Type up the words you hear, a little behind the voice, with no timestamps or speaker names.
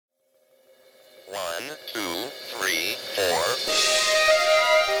3, 4.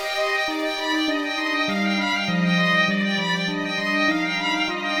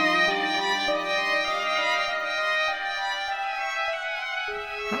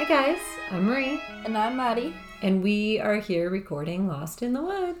 Hi guys, I'm Marie. And I'm Maddie. And we are here recording Lost in the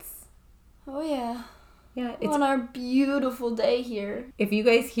Woods. Oh yeah. Yeah, it's on our beautiful day here. If you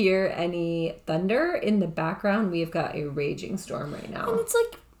guys hear any thunder in the background, we've got a raging storm right now. And it's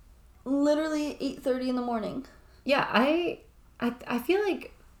like literally 8:30 in the morning. Yeah, I feel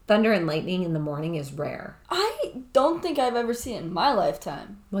like thunder and lightning in the morning is rare. I don't think I've ever seen it in my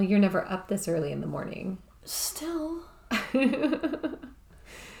lifetime. Well, you're never up this early in the morning. Still.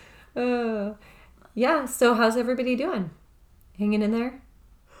 Yeah, so how's everybody doing? Hanging in there?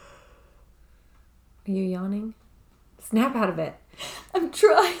 Are you yawning? Snap out of it. I'm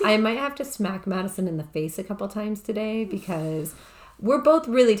trying. I might have to smack Madison in the face a couple times today because we're both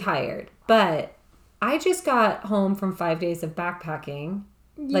really tired. But I just got home from 5 days of backpacking.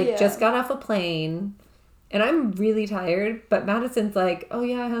 Just got off a plane. And I'm really tired. But Madison's like, oh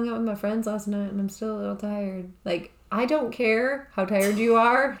yeah, I hung out with my friends last night and I'm still a little tired. Like, I don't care how tired you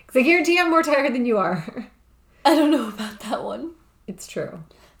are. Because I guarantee I'm more tired than you are. I don't know about that one. It's true.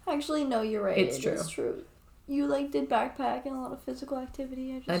 Actually, no, you're right. It's true. It's true. You did backpack and a lot of physical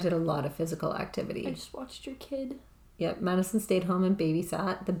activity. I did a lot of physical activity. I just watched your kid. Yep, Madison stayed home and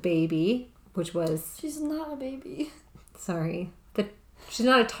babysat the baby, which was... She's not a baby. Sorry. She's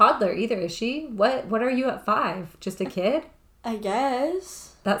not a toddler either, is she? What are you at 5? Just a kid? I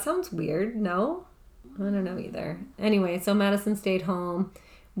guess. That sounds weird. No? I don't know either. Anyway, so Madison stayed home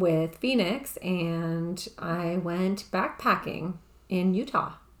with Phoenix and I went backpacking in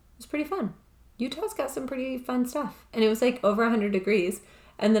Utah. It was pretty fun. Utah's got some pretty fun stuff. And it was like over 100 degrees.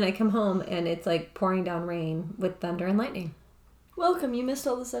 And then I come home and it's like pouring down rain with thunder and lightning. Welcome. You missed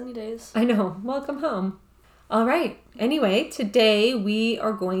all the sunny days. I know. Welcome home. All right. Anyway, today we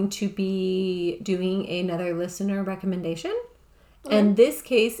are going to be doing another listener recommendation. And this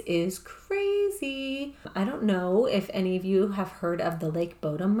case is crazy. I don't know if any of you have heard of the Lake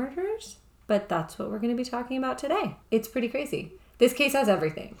Bodom murders, but that's what we're going to be talking about today. It's pretty crazy. This case has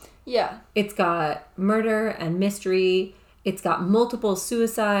everything. Yeah. It's got murder and mystery. It's got multiple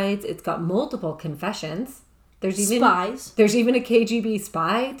suicides. It's got multiple confessions. There's even spies. There's even a KGB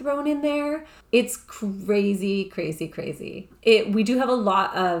spy thrown in there. It's crazy, crazy, crazy. We do have a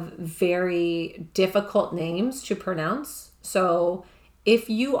lot of very difficult names to pronounce. So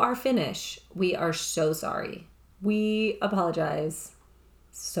if you are Finnish, we are so sorry. We apologize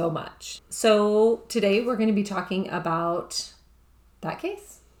so much. So today we're going to be talking about that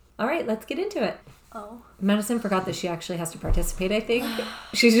case. All right, let's get into it. Oh. Madison forgot that she actually has to participate, I think.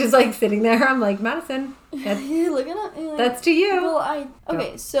 She's just like sitting there. I'm like, Madison, looking up. That's to you. Well,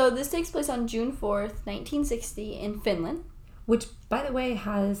 okay, so this takes place on June 4th, 1960 in Finland. Which, by the way,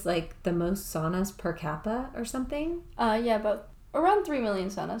 has like the most saunas per capita or something. Yeah, about around 3 million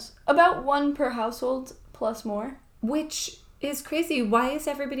saunas. About 1 per household plus more. Which is crazy. Why is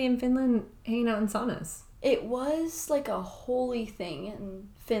everybody in Finland hanging out in saunas? It was like a holy thing in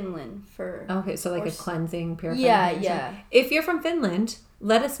Finland for... Okay, so like a cleansing, purifying. Yeah. If you're from Finland,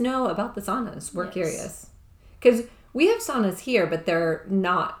 let us know about the saunas. We're curious. Because we have saunas here, but they're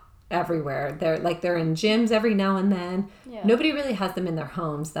not everywhere. They're in gyms every now and then. Yeah. Nobody really has them in their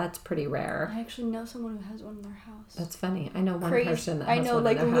homes. That's pretty rare. I actually know someone who has one in their house. That's funny. I know one person that has one in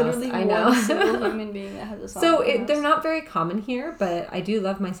their house. Literally one single human being that has a sauna. So they're not very common here, but I do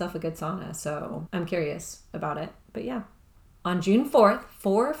love myself a good sauna, so I'm curious about it. But yeah. On June 4th,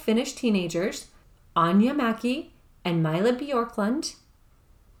 4 Finnish teenagers, Anja Mäki and Mila Bjorklund,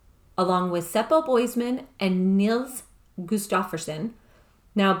 along with Seppo Boisman and Nils Gustafsson.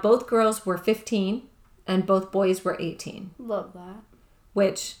 Now, both girls were 15 and both boys were 18. Love that.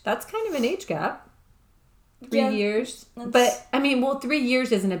 Which, that's kind of an age gap. 3 years. But, 3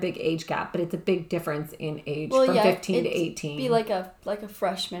 years isn't a big age gap, but it's a big difference in age from 15 to 18. Be like a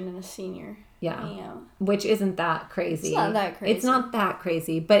freshman and a senior. Yeah. Which isn't that crazy. It's not that crazy. It's not that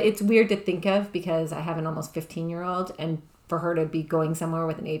crazy, but it's weird to think of because I have an almost 15-year-old, and for her to be going somewhere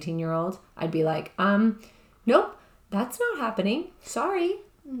with an 18-year-old, I'd be like, nope. That's not happening. Sorry.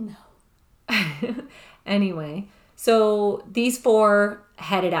 No. Anyway, so these 4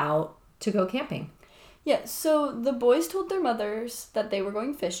 headed out to go camping. Yeah, so the boys told their mothers that they were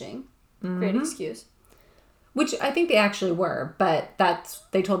going fishing. Mm-hmm. Great excuse. Which I think they actually were, but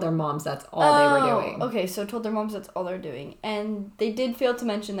they told their moms that's all they were doing. Okay, so told their moms that's all they're doing. And they did fail to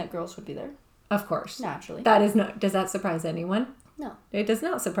mention that girls would be there. Of course. Naturally. Does that surprise anyone? No. It does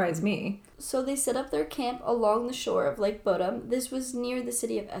not surprise me. So they set up their camp along the shore of Lake Bodom. This was near the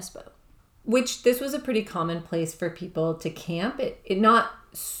city of Espoo. which this was a pretty common place for people to camp. It not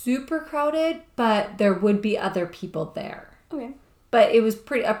super crowded, but there would be other people there. Okay. But it was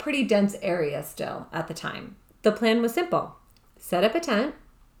a pretty dense area still at the time. The plan was simple. Set up a tent,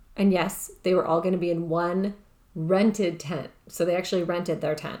 and yes, they were all going to be in one rented tent. So they actually rented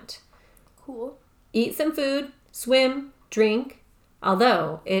their tent. Cool. Eat some food, swim, drink.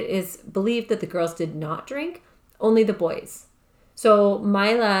 Although it is believed that the girls did not drink, only the boys. So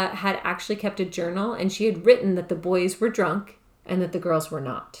Mila had actually kept a journal, and she had written that the boys were drunk and that the girls were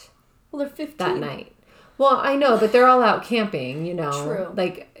not. Well, they're 15. That night. Well, I know, but they're all out camping, you know. True.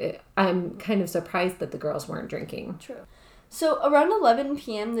 Like, I'm kind of surprised that the girls weren't drinking. True. So around 11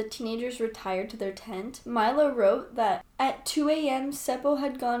 p.m., the teenagers retired to their tent. Mila wrote that at 2 a.m., Seppo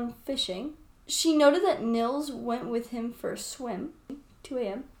had gone fishing. She noted that Nils went with him for a swim. 2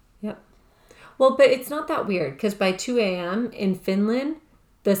 a.m. Yep. Well, but it's not that weird, because by 2 a.m. in Finland,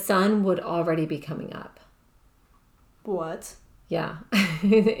 the sun would already be coming up. What? Yeah.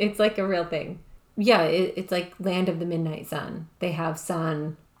 It's like a real thing. Yeah, it's like land of the midnight sun. They have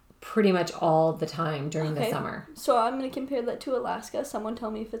sun pretty much all the time during the summer. So I'm going to compare that to Alaska. Someone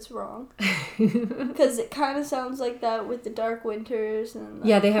tell me if it's wrong. Because it kind of sounds like that with the dark winters. And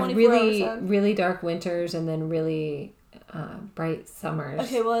yeah, they have really dark winters and then really bright summers.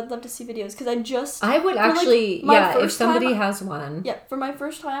 Okay, well, I'd love to see videos because I would actually, if somebody has one. Yeah, for my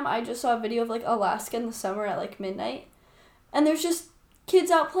first time, I just saw a video of like Alaska in the summer at like midnight. And there's just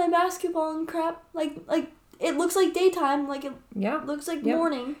kids out playing basketball and crap. Like it looks like daytime, like it looks like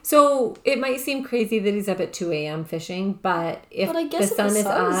morning. So it might seem crazy that he's up at 2 a.m. fishing, but I guess the sun is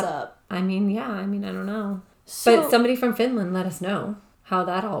up. I mean, I don't know. So, but somebody from Finland let us know how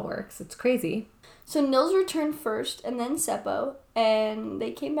that all works. It's crazy. So Nils returned first and then Seppo, and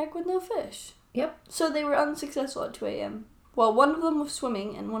they came back with no fish. Yep. So they were unsuccessful at 2 a.m. Well, one of them was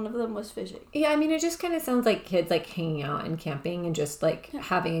swimming and one of them was fishing. Yeah, I mean, it just kind of sounds like kids like hanging out and camping and just like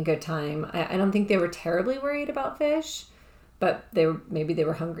having a good time. I don't think they were terribly worried about fish, but maybe they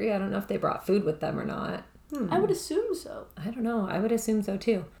were hungry. I don't know if they brought food with them or not. I would assume so. I don't know. I would assume so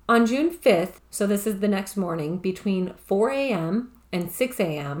too. On June 5th, so this is the next morning, between 4 a.m. and 6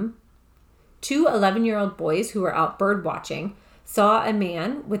 a.m., two 11-year-old boys who were out bird watching saw a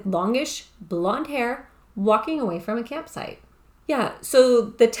man with longish blonde hair walking away from a campsite. Yeah, so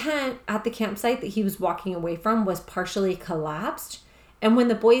the tent at the campsite that he was walking away from was partially collapsed. And when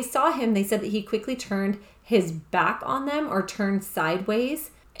the boys saw him, they said that he quickly turned his back on them or turned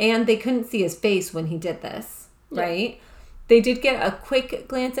sideways. And they couldn't see his face when he did this, right? They did get a quick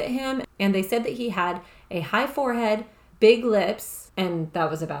glance at him. And they said that he had a high forehead, big lips, and that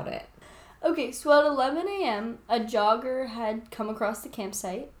was about it. Okay, so at 11 a.m., a jogger had come across the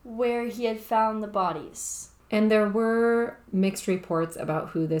campsite where he had found the bodies. And there were mixed reports about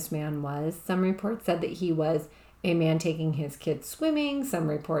who this man was. Some reports said that he was a man taking his kids swimming. Some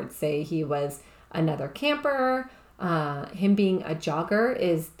reports say he was another camper. Him being a jogger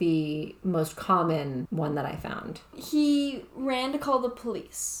is the most common one that I found. He ran to call the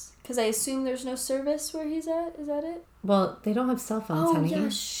police. Because I assume there's no service where he's at. Is that it? Well, they don't have cell phones, honey. Oh, yeah,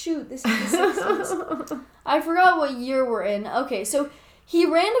 shoot. This is the 60s. I forgot what year we're in. Okay, so he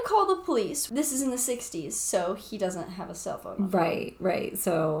ran to call the police. This is in the 60s, so he doesn't have a cell phone. Right.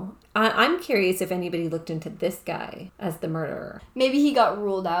 So I'm curious if anybody looked into this guy as the murderer. Maybe he got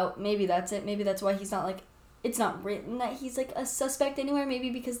ruled out. Maybe that's it. Maybe that's why he's not, like... It's not written that he's, like, a suspect anywhere. Maybe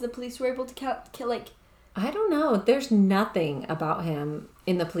because the police were able to kill, like... I don't know. There's nothing about him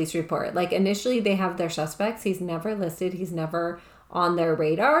in the police report. Like, initially they have their suspects. He's never listed. He's never on their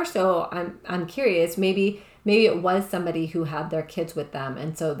radar. So I'm curious. Maybe it was somebody who had their kids with them,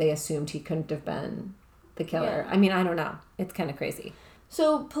 and so they assumed he couldn't have been the killer. Yeah. I mean, I don't know. It's kind of crazy.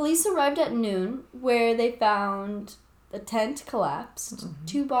 So police arrived at noon, where they found the tent collapsed. Mm-hmm.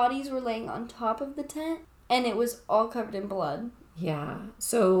 Two bodies were laying on top of the tent, and it was all covered in blood. Yeah.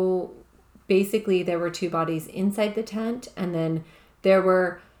 So... basically, there were two bodies inside the tent, and then there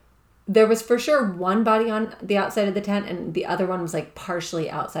was for sure one body on the outside of the tent, and the other one was like partially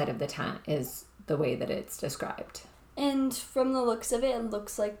outside of the tent is the way that it's described. And from the looks of it, it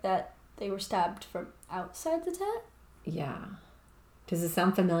looks like that they were stabbed from outside the tent? Yeah. Does it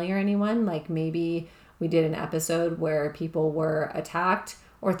sound familiar, anyone? Like maybe we did an episode where people were attacked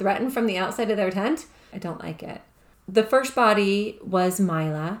or threatened from the outside of their tent? I don't like it. The first body was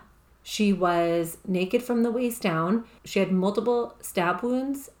Mila. She was naked from the waist down. She had multiple stab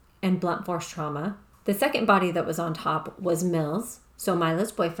wounds and blunt force trauma. The second body that was on top was Mills, so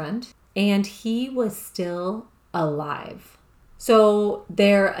Mila's boyfriend, and he was still alive. So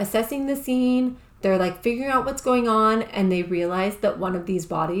they're assessing the scene. They're like figuring out what's going on, and they realize that one of these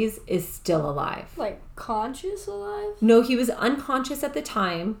bodies is still alive. Like conscious alive? No, he was unconscious at the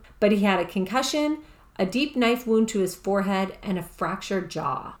time, but he had a concussion, a deep knife wound to his forehead, and a fractured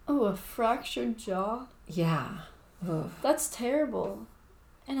jaw. Oh, a fractured jaw? Yeah. Ugh. That's terrible.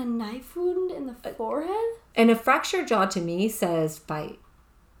 And a knife wound in the forehead? And a fractured jaw to me says fight.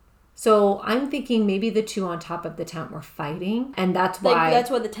 So I'm thinking maybe the two on top of the tent were fighting, and that's why... Like,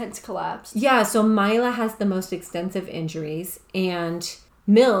 that's why the tent's collapsed? Yeah, so Mila has the most extensive injuries, and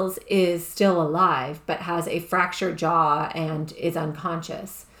Mills is still alive, but has a fractured jaw and is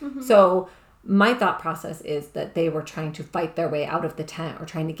unconscious. Mm-hmm. So my thought process is that they were trying to fight their way out of the tent, or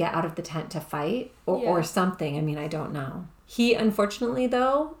trying to get out of the tent to fight, or something. I mean, I don't know. He, unfortunately,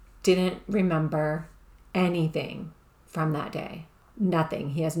 though, didn't remember anything from that day.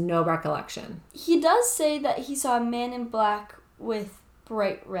 Nothing. He has no recollection. He does say that he saw a man in black with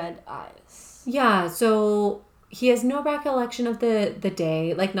bright red eyes. Yeah, so he has no recollection of the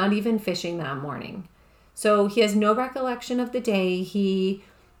day, like not even fishing that morning. So he has no recollection of the day. He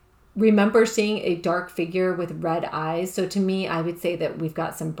remembers seeing a dark figure with red eyes. So to me, I would say that we've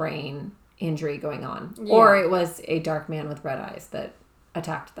got some brain injury going on. Yeah. Or it was a dark man with red eyes that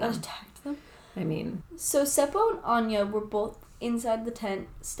attacked them. I mean... So Seppo and Anya were both inside the tent,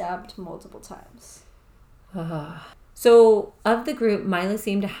 stabbed multiple times. So of the group, Mila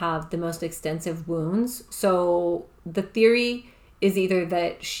seemed to have the most extensive wounds. So the theory is either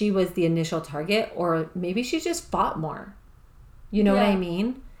that she was the initial target, or maybe she just fought more. You know what I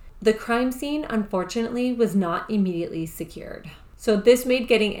mean? The crime scene, unfortunately, was not immediately secured. So this made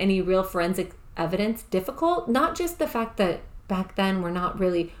getting any real forensic evidence difficult. Not just the fact that back then we're not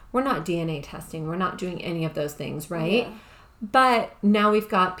DNA testing. We're not doing any of those things, right? Yeah. But now we've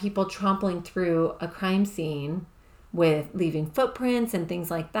got people trampling through a crime scene with leaving footprints and things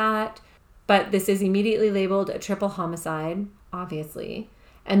like that. But this is immediately labeled a triple homicide, obviously.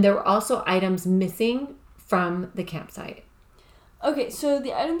 And there were also items missing from the campsite. Okay, so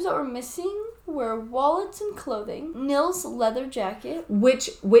the items that were missing were wallets and clothing, Nils' leather jacket.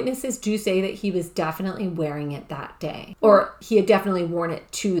 Which witnesses do say that he was definitely wearing it that day. Or he had definitely worn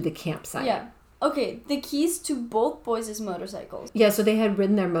it to the campsite. Yeah. Okay, the keys to both boys' motorcycles. Yeah, so they had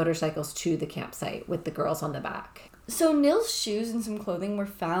ridden their motorcycles to the campsite with the girls on the back. So Nils' shoes and some clothing were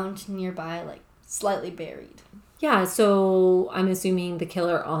found nearby, like slightly buried. Yeah, so I'm assuming the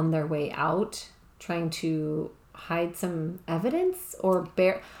killer on their way out, trying to hide some evidence or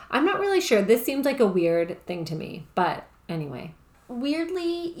I'm not really sure. This seems like a weird thing to me, but anyway.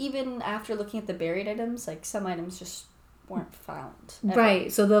 Weirdly, even after looking at the buried items, like some items just weren't found. Ever.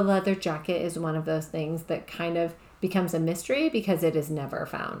 Right. So the leather jacket is one of those things that kind of becomes a mystery because it is never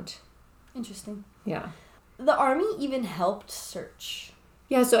found. Interesting. Yeah. The army even helped search.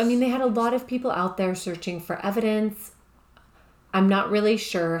 Yeah. So, I mean, they had a lot of people out there searching for evidence. I'm not really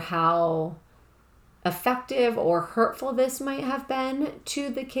sure how effective or hurtful this might have been to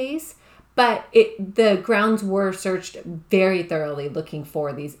the case, but the grounds were searched very thoroughly looking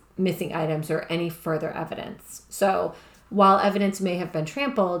for these missing items or any further evidence. So while evidence may have been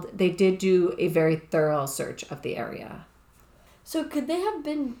trampled, they did do a very thorough search of the area. So could they have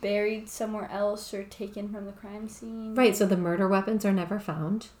been buried somewhere else or taken from the crime scene? Right, so the murder weapons are never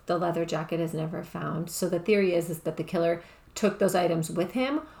found. The leather jacket is never found. So the theory is that the killer took those items with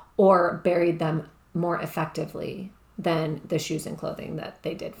him or buried them more effectively than the shoes and clothing that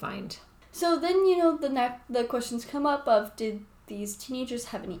they did find. So then, the questions come up of, did these teenagers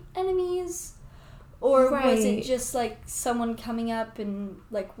have any enemies? Or was it just, like, someone coming up and,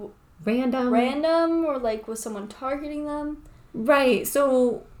 like... Random? Or, like, was someone targeting them? Right.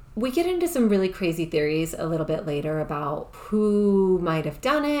 So we get into some really crazy theories a little bit later about who might have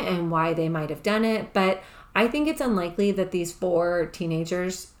done it and why they might have done it. But I think it's unlikely that these 4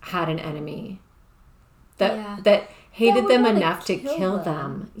 teenagers had an enemy that hated them enough to kill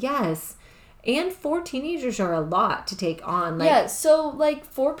them. Yes. And 4 teenagers are a lot to take on. So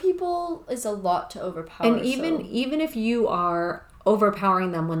 4 people is a lot to overpower. And even if you are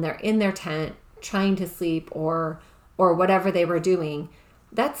overpowering them when they're in their tent trying to sleep or whatever they were doing,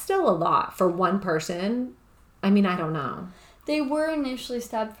 that's still a lot for one person. I mean, I don't know. They were initially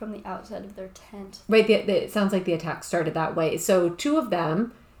stabbed from the outside of their tent. Right. It sounds like the attack started that way. So 2 of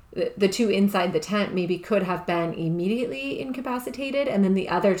them, the 2 inside the tent, maybe could have been immediately incapacitated, and then the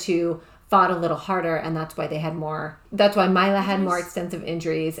other 2 fought a little harder, and that's why that's why Mila had more extensive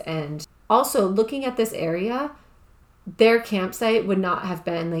injuries. And also, looking at this area, their campsite would not have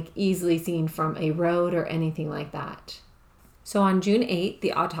been easily seen from a road or anything like that. So on June 8th,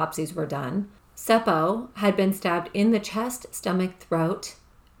 the autopsies were done. Seppo had been stabbed in the chest, stomach, throat,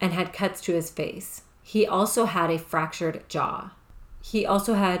 and had cuts to his face. He also had a fractured jaw. He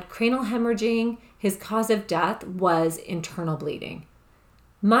also had cranial hemorrhaging. His cause of death was internal bleeding.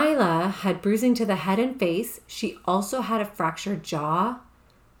 Mila had bruising to the head and face. She also had a fractured jaw,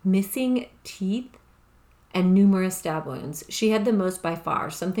 missing teeth, and numerous stab wounds. She had the most by far,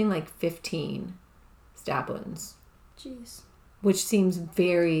 something like 15 stab wounds. Jeez. Which seems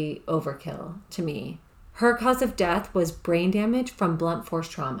very overkill to me. Her cause of death was brain damage from blunt force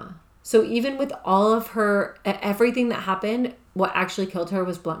trauma. So even with all of her, everything that happened, what actually killed her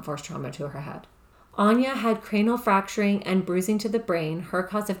was blunt force trauma to her head. Anya had cranial fracturing and bruising to the brain. Her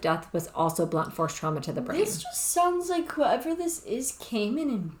cause of death was also blunt force trauma to the brain. This just sounds like whoever this is came in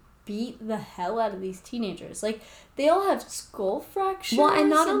and beat the hell out of these teenagers. Like, they all have skull fractures. Well, and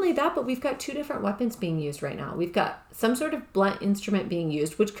not only that, but we've got 2 different weapons being used right now. We've got some sort of blunt instrument being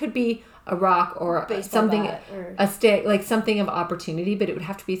used, which could be a rock or something, a stick, like something of opportunity, but it would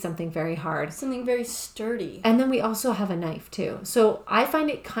have to be something very hard. Something very sturdy. And then we also have a knife, too. So I find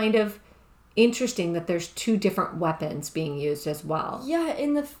it kind of interesting that there's 2 different weapons being used as well. Yeah,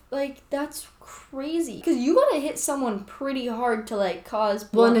 that's crazy. Because you gotta hit someone pretty hard to, like, cause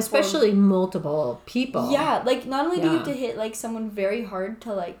Well, and especially multiple people. Yeah, like, not only do you have to hit, like, someone very hard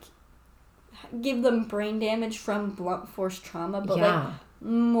to, like, give them brain damage from blunt force trauma, but, like,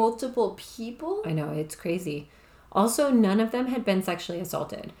 multiple people? I know, it's crazy. Also, none of them had been sexually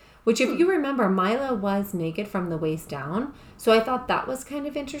assaulted. Which, if you remember, Mila was naked from the waist down. So I thought that was kind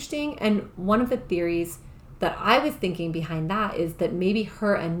of interesting. And one of the theories that I was thinking behind that is that maybe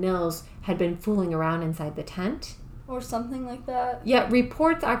her and Nils had been fooling around inside the tent. Or something like that. Yeah,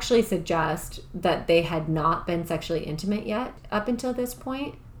 reports actually suggest that they had not been sexually intimate yet up until this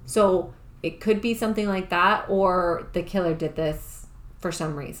point. So it could be something like that, or the killer did this for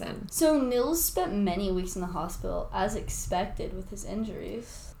some reason. So Nils spent many weeks in the hospital, as expected, with his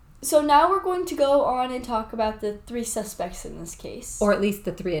injuries. So now we're going to go on and talk about the 3 suspects in this case. Or at least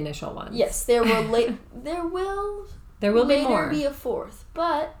the 3 initial ones. Yes, there will be more. Be a 4th,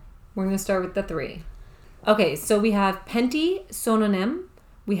 but we're going to start with the 3. Okay, so we have Pentti Sononen,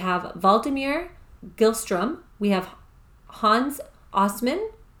 we have Valdemir Gillstrom, we have Hans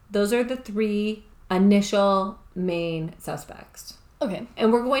Osman. Those are the 3 initial main suspects. Okay.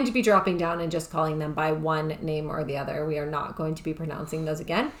 And we're going to be dropping down and just calling them by one name or the other. We are not going to be pronouncing those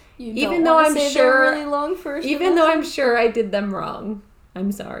again. Even though I'm sure I did them wrong.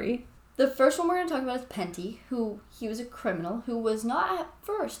 I'm sorry. The first one we're going to talk about is Pentti, he was a criminal who was not at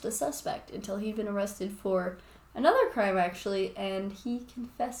first a suspect until he'd been arrested for another crime, actually, and he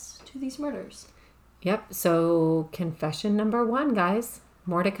confessed to these murders. Yep, so confession number 1, guys.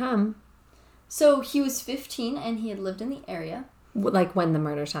 More to come. So he was 15 and he had lived in the area. Like when the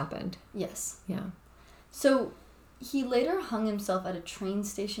murders happened? Yes. Yeah. So he later hung himself at a train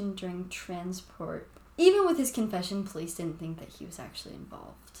station during transport. Even with his confession, police didn't think that he was actually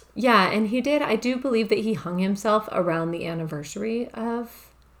involved. Yeah, and he did. I do believe that he hung himself around the anniversary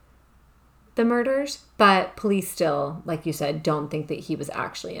of the murders, but police still, like you said, don't think that he was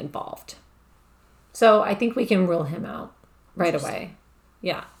actually involved. So I think we can rule him out right away.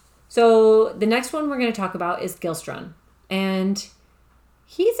 Yeah. So the next one we're going to talk about is Gillstrom. And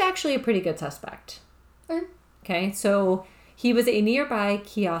he's actually a pretty good suspect. Okay, so he was a nearby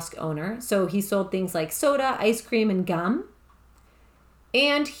kiosk owner. So he sold things like soda, ice cream, and gum.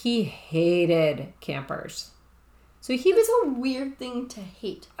 And he hated campers. So he was a weird thing to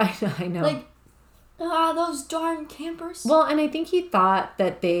hate. I know. Like, those darn campers. Well, and I think he thought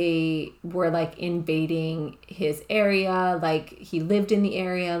that they were, like, invading his area. Like, he lived in the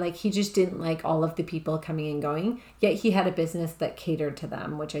area. Like, he just didn't like all of the people coming and going. Yet he had a business that catered to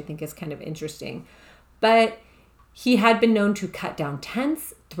them, which I think is kind of interesting. But he had been known to cut down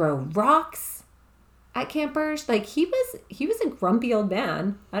tents, throw rocks at campers. Like, he was a grumpy old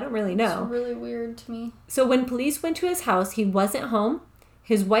man. I don't really know. It's really weird to me. So when police went to his house, he wasn't home.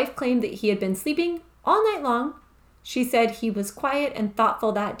 His wife claimed that he had been sleeping all night long. She said he was quiet and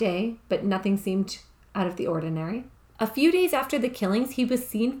thoughtful that day, but nothing seemed out of the ordinary. A few days after the killings, he was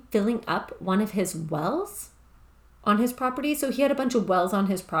seen filling up one of his wells on his property. So he had a bunch of wells on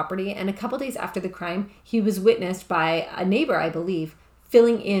his property, and a couple days after the crime, he was witnessed by a neighbor, I believe,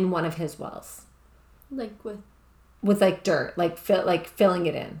 filling in one of his wells. Like with like dirt, like filling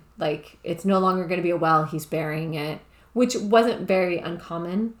it in. Like, it's no longer going to be a well, he's burying it, which wasn't very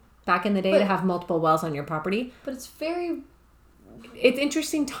uncommon back in the day to have multiple wells on your property. But it's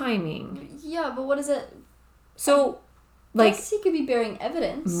interesting timing. Yeah, but what is it? So Like, yes, he could be bearing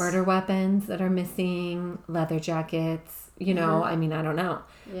evidence. murder weapons that are missing, leather jackets, I mean, I don't know.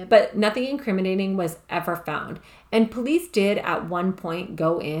 Yep. But nothing incriminating was ever found. And police did at one point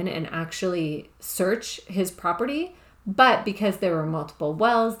go in and actually search his property. But because there were multiple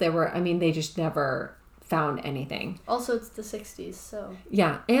wells, they just never found anything. Also, it's the 60s, so.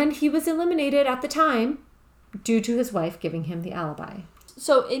 Yeah. And he was eliminated at the time due to his wife giving him the alibi.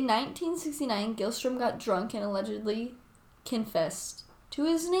 So in 1969, Gilstrom got drunk and allegedly confessed to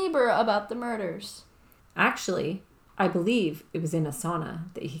his neighbor about the murders. Actually, I believe it was in a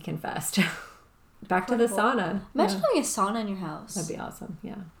sauna that he confessed. Back to the sauna. Imagine having a sauna in your house. That'd be awesome,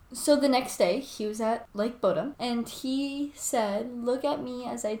 yeah. So the next day, he was at Lake Bodom, and he said, "Look at me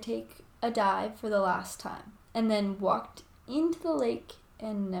as I take a dive for the last time," and then walked into the lake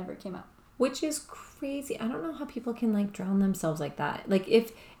and never came out. Which is crazy. I don't know how people can, drown themselves like that.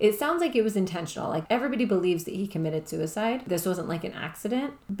 If it sounds like it was intentional. Everybody believes that he committed suicide. This wasn't, an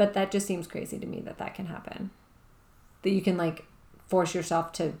accident. But that just seems crazy to me that can happen. That you can, force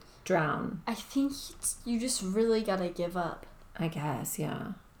yourself to drown. I think you just really gotta give up. I guess,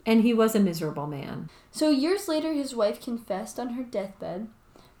 yeah. And he was a miserable man. So years later, his wife confessed on her deathbed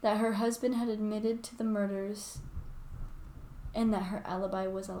that her husband had admitted to the murders and that her alibi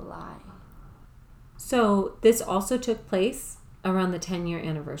was a lie. So this also took place around the 10-year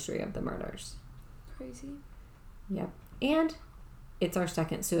anniversary of the murders. Crazy. Yep. And it's our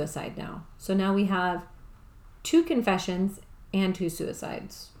second suicide now. So now we have 2 confessions and 2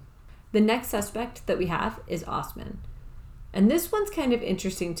 suicides. The next suspect that we have is Osman. And this one's kind of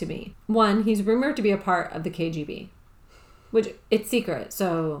interesting to me. One, he's rumored to be a part of the KGB, which it's secret,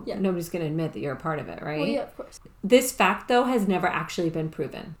 so nobody's going to admit that you're a part of it, right? Well, yeah, of course. This fact, though, has never actually been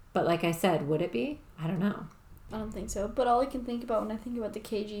proven. But like I said, would it be? I don't know. I don't think so. But all I can think about when I think about the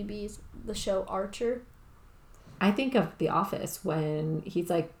KGB is the show Archer. I think of The Office when he's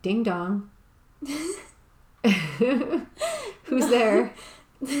like, ding dong. Who's there?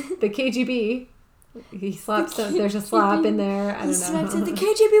 The KGB. He slaps there's a slap in there. I don't know. Said, the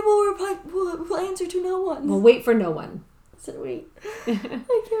KGB will answer to no one. We'll wait for no one. I said, wait. I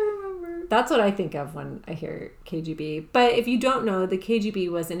can't remember. That's what I think of when I hear KGB. But if you don't know, the KGB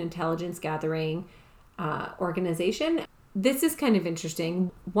was an intelligence gathering organization. This is kind of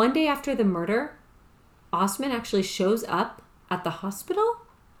interesting. One day after the murder, Osman actually shows up at the hospital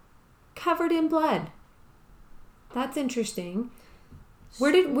covered in blood. That's interesting.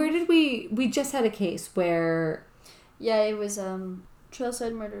 Where did we just had a case where... Yeah, it was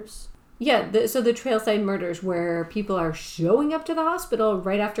Trailside Murders. Yeah, so the Trailside Murders where people are showing up to the hospital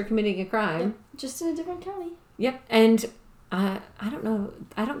right after committing a crime. Yep, just in a different county. Yep, and I don't know.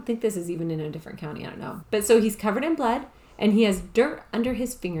 I don't think this is even in a different county. I don't know. But so he's covered in blood and he has dirt under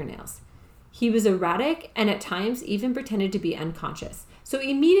his fingernails. He was erratic and at times even pretended to be unconscious. So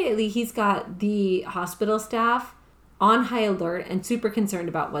immediately he's got the hospital staff on high alert and super concerned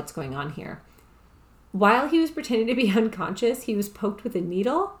about what's going on here. While he was pretending to be unconscious, he was poked with a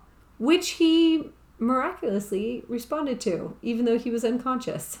needle, which he miraculously responded to, even though he was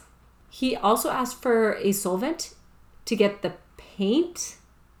unconscious. He also asked for a solvent to get the paint,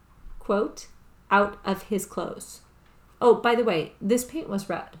 quote, out of his clothes. Oh, by the way, this paint was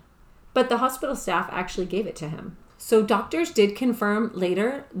red, but the hospital staff actually gave it to him. So doctors did confirm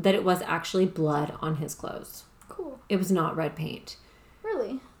later that it was actually blood on his clothes. Cool. It was not red paint.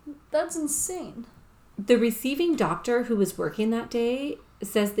 Really? That's insane. The receiving doctor who was working that day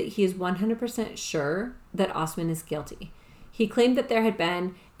says that he is 100% sure that Osman is guilty. He claimed that there had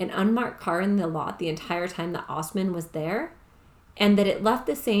been an unmarked car in the lot the entire time that Osman was there, and that it left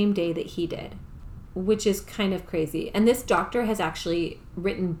the same day that he did, which is kind of crazy. And this doctor has actually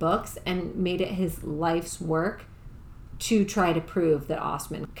written books and made it his life's work to try to prove that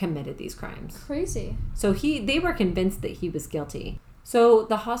Osman committed these crimes. Crazy. So they were convinced that he was guilty. So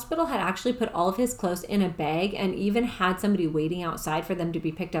the hospital had actually put all of his clothes in a bag and even had somebody waiting outside for them to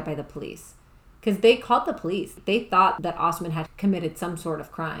be picked up by the police. Because they called the police. They thought that Osman had committed some sort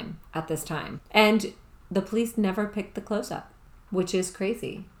of crime at this time. And the police never picked the clothes up, which is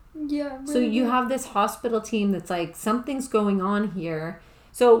crazy. Yeah. Really so you have this hospital team that's like, something's going on here.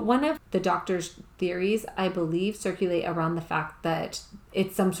 So one of the doctor's theories, I believe, circulate around the fact that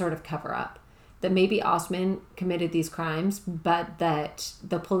it's some sort of cover-up. That maybe Osman committed these crimes, but that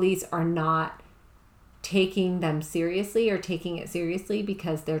the police are not taking them seriously or taking it seriously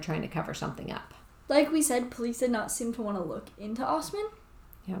because they're trying to cover something up. Like we said, police did not seem to want to look into Osman.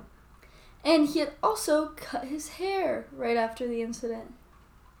 Yep. And he had also cut his hair right after the incident.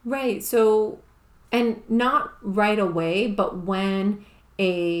 Right. So, and not right away, but when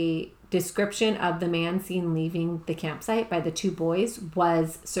a description of the man seen leaving the campsite by the two boys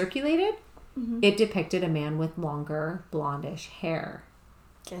was circulated, it depicted a man with longer blondish hair.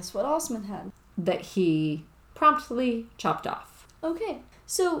 Guess what Osman had? That he promptly chopped off. Okay,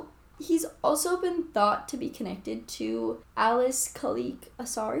 so he's also been thought to be connected to Alice Khalik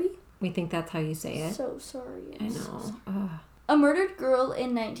Asari. We think that's how you say it. So sorry. I know. Ugh. A murdered girl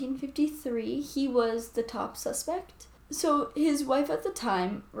in 1953, he was the top suspect. So his wife at the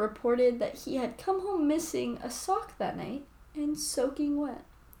time reported that he had come home missing a sock that night and soaking wet.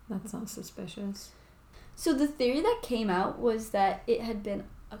 That's not suspicious. So the theory that came out was that it had been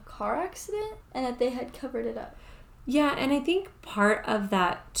a car accident and that they had covered it up. Yeah, and I think part of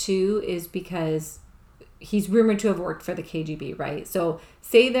that too is because he's rumored to have worked for the KGB, right? So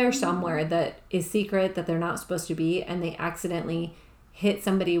say they're somewhere that is secret, that they're not supposed to be, and they accidentally hit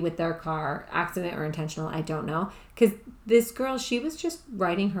somebody with their car, accident or intentional, I don't know. Because this girl, she was just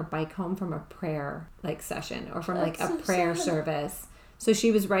riding her bike home from a prayer session or from a prayer service. So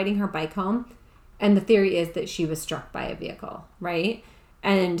she was riding her bike home, and the theory is that she was struck by a vehicle, right?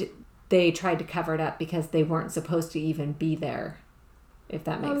 And they tried to cover it up because they weren't supposed to even be there, if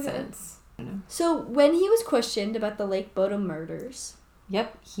that makes sense. I don't know. So when he was questioned about the Lake Bodom murders...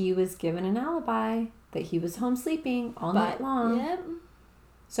 Yep, he was given an alibi that he was home sleeping all night long. Yep.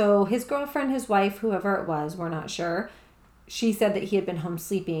 So his girlfriend, his wife, whoever it was, we're not sure. She said that he had been home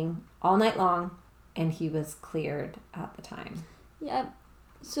sleeping all night long and he was cleared at the time. Yeah.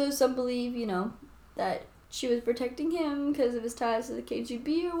 So some believe, that she was protecting him because of his ties to the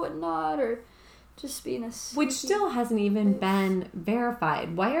KGB or whatnot, or just being a sneaky... Which still hasn't even been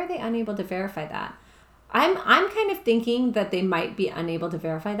verified. Why are they unable to verify that? I'm kind of thinking that they might be unable to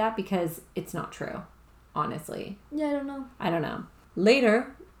verify that because it's not true, honestly. Yeah, I don't know.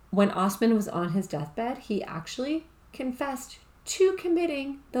 Later, when Osman was on his deathbed, he actually confessed to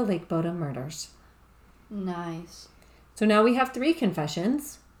committing the Lake Bodom murders. Nice. So now we have 3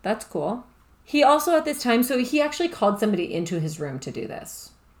 confessions. That's cool. He also at this time, so he actually called somebody into his room to do this.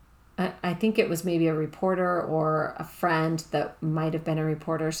 I think it was maybe a reporter or a friend that might have been a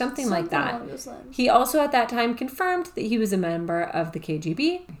reporter, something like that. Along those lines. He also at that time confirmed that he was a member of the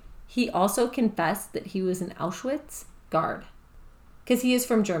KGB. He also confessed that he was an Auschwitz guard because he is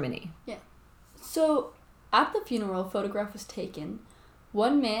from Germany. Yeah. So at the funeral, a photograph was taken.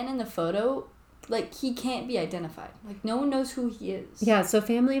 One man in the photo, he can't be identified. No one knows who he is. Yeah, so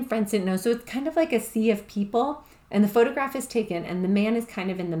family and friends didn't know. So it's kind of like a sea of people. And the photograph is taken, and the man is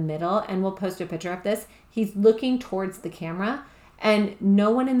kind of in the middle, and we'll post a picture of this. He's looking towards the camera, and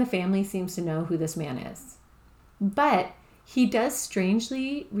no one in the family seems to know who this man is. But he does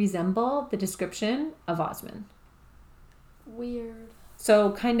strangely resemble the description of Osman. Weird.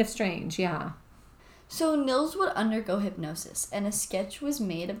 So kind of strange, yeah. So Nils would undergo hypnosis, and a sketch was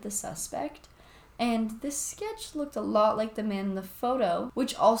made of the suspect. And this sketch looked a lot like the man in the photo,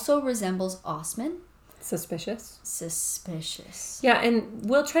 which also resembles Osman. Suspicious. Yeah, and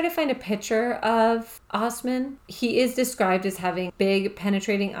we'll try to find a picture of Osman. He is described as having big,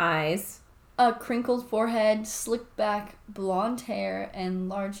 penetrating eyes, a crinkled forehead, slicked back, blonde hair, and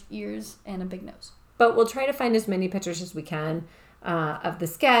large ears, and a big nose. But we'll try to find as many pictures as we can of the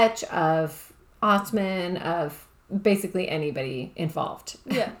sketch, of Osman, of basically anybody involved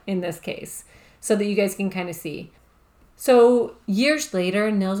in this case, so that you guys can kind of see. So years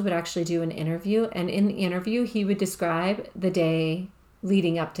later, Nils would actually do an interview, and in the interview, he would describe the day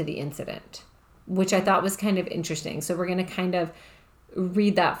leading up to the incident, which I thought was kind of interesting. So we're going to kind of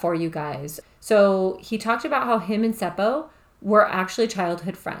read that for you guys. So he talked about how him and Seppo were actually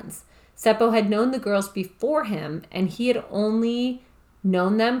childhood friends. Seppo had known the girls before him, and he had only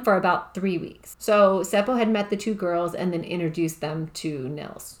known them for about 3 weeks. So Seppo had met the 2 girls and then introduced them to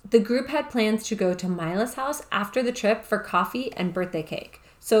Nils. The group had plans to go to Mila's house after the trip for coffee and birthday cake.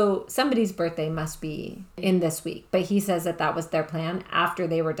 So somebody's birthday must be in this week, but he says that that was their plan after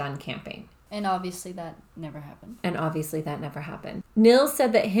they were done camping. And obviously that never happened. Nils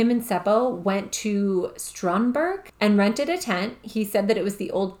said that him and Seppo went to Stromberg and rented a tent. He said that it was the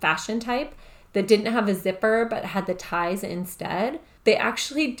old-fashioned type that didn't have a zipper but had the ties instead. They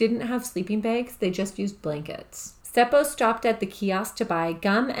actually didn't have sleeping bags. They just used blankets. Seppo stopped at the kiosk to buy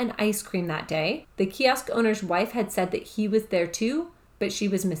gum and ice cream that day. The kiosk owner's wife had said that he was there too, but she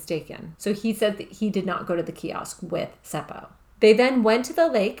was mistaken. So he said that he did not go to the kiosk with Seppo. They then went to the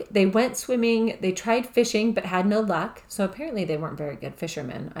lake. They went swimming. They tried fishing, but had no luck. So apparently they weren't very good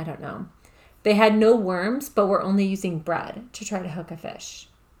fishermen. I don't know. They had no worms, but were only using bread to try to hook a fish.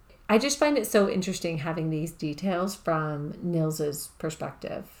 I just find it so interesting having these details from Nils's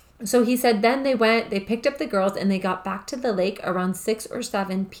perspective. So he said then they picked up the girls and they got back to the lake around 6 or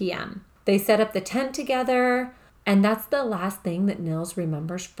 7 p.m. They set up the tent together, and that's the last thing that Nils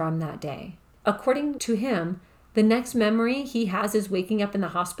remembers from that day. According to him, the next memory he has is waking up in the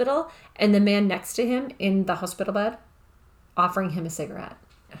hospital and the man next to him in the hospital bed offering him a cigarette.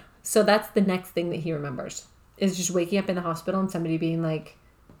 So that's the next thing that he remembers, is just waking up in the hospital and somebody being like,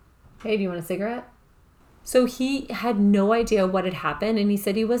 hey, do you want a cigarette? So he had no idea what had happened, and he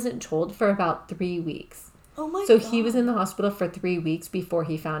said he wasn't told for about 3 weeks. Oh my So God. he was in the hospital for 3 weeks before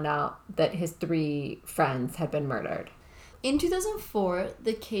he found out that his 3 friends had been murdered. In 2004,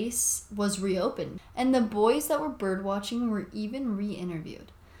 the case was reopened, and the boys that were birdwatching were even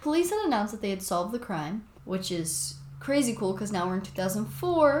re-interviewed. Police had announced that they had solved the crime, which is crazy cool because now we're in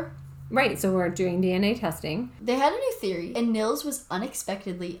 2004. Right, so we're doing DNA testing. They had a new theory, and Nils was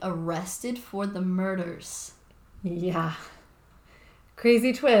unexpectedly arrested for the murders. Yeah.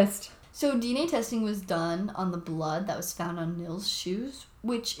 Crazy twist. So DNA testing was done on the blood that was found on Nils' shoes,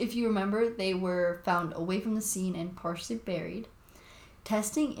 which, if you remember, they were found away from the scene and partially buried.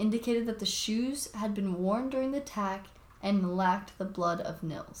 Testing indicated that the shoes had been worn during the attack and lacked the blood of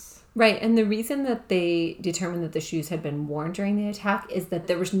Nils. Right, and the reason that they determined that the shoes had been worn during the attack is that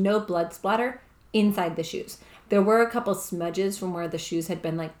there was no blood splatter inside the shoes. There were a couple smudges from where the shoes had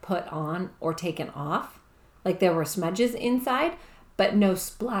been like put on or taken off. Like there were smudges inside, but no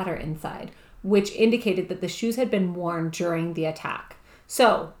splatter inside, which indicated that the shoes had been worn during the attack.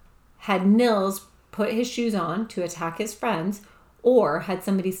 So, had Nils put his shoes on to attack his friends, or had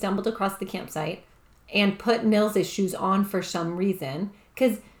somebody stumbled across the campsite and put Nils' shoes on for some reason,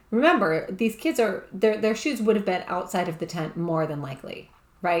 because remember, these kids are, their shoes would have been outside of the tent more than likely,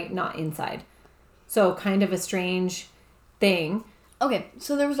 right? Not inside. So kind of a strange thing. Okay,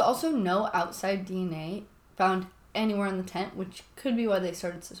 so there was also no outside DNA found anywhere in the tent, which could be why they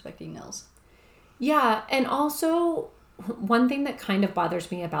started suspecting Nils. Yeah, and also one thing that kind of bothers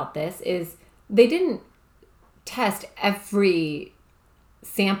me about this is they didn't test every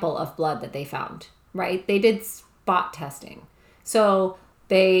sample of blood that they found, right? They did spot testing. So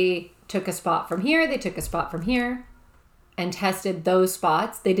they took a spot from here, they took a spot from here, and tested those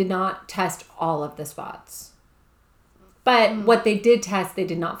spots. They did not test all of the spots. But what they did test, they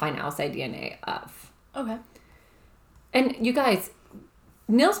did not find outside DNA of. Okay. And you guys,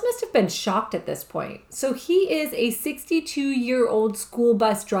 Nils must have been shocked at this point. So he is a 62-year-old school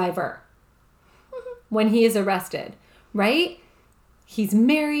bus driver when he is arrested, right? He's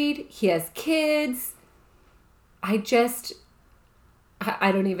married. He has kids. I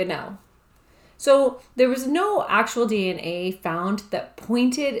don't even know. So there was no actual DNA found that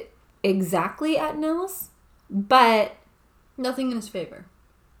pointed exactly at Nils, but... Nothing in his favor.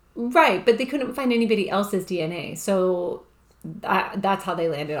 Right, but they couldn't find anybody else's DNA. So that's how they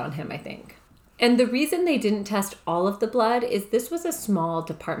landed on him, I think. And the reason they didn't test all of the blood is this was a small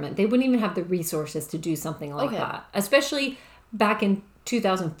department. They wouldn't even have the resources to do something like that, especially back in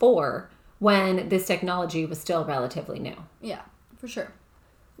 2004 when this technology was still relatively new. Yeah, for sure.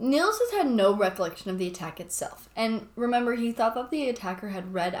 Nils has had no recollection of the attack itself. And remember, he thought that the attacker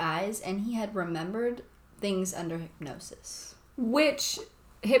had red eyes and he had remembered things under hypnosis. Which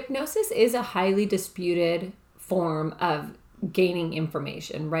hypnosis is a highly disputed form of gaining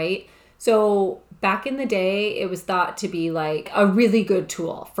information, right? So back in the day, it was thought to be like a really good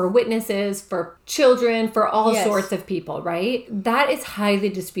tool for witnesses, for children, for all sorts of people, right? That is highly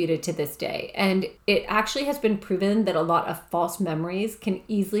disputed to this day. And it actually has been proven that a lot of false memories can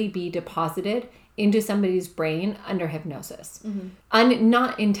easily be deposited into somebody's brain under hypnosis.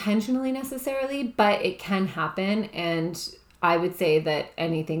 Not intentionally necessarily, but it can happen. And I would say that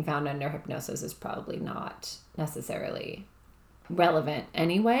anything found under hypnosis is probably not necessarily relevant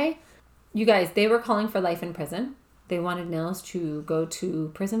anyway. You guys, they were calling for life in prison. They wanted Nils to go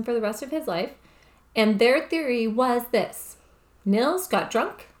to prison for the rest of his life. And their theory was this. Nils got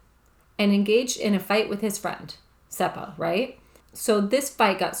drunk and engaged in a fight with his friend, Seppo, right? So this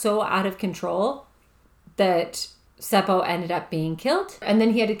fight got so out of control that Seppo ended up being killed. And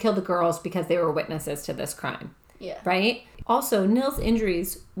then he had to kill the girls because they were witnesses to this crime. Yeah. Right? Also, Nils'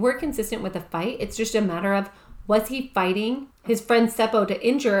 injuries were consistent with the fight. It's just a matter of, was he fighting his friend Seppo to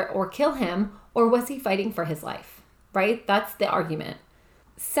injure or kill him, or was he fighting for his life? Right? That's the argument.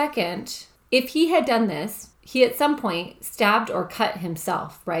 Second, if he had done this, he at some point stabbed or cut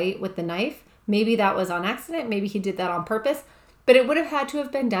himself, right, with the knife. Maybe that was on accident. Maybe he did that on purpose. But it would have had to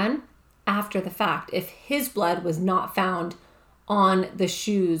have been done after the fact if his blood was not found on the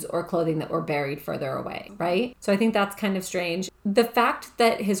shoes or clothing that were buried further away, right? So I think that's kind of strange. The fact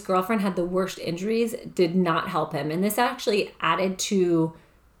that his girlfriend had the worst injuries did not help him. And this actually added to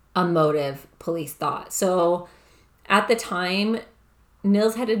a motive, police thought. So at the time,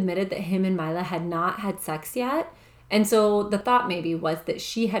 Nils had admitted that him and Mila had not had sex yet. And so the thought maybe was that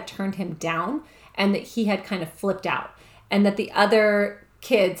she had turned him down and that he had kind of flipped out. And that the other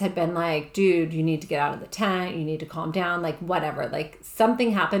kids had been like, dude, you need to get out of the tent. You need to calm down. Like, whatever. Like,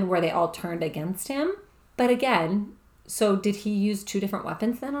 something happened where they all turned against him. But again, so did he use 2 different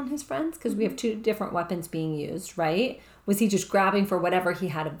weapons then on his friends? Because we have 2 different weapons being used, right? Was he just grabbing for whatever he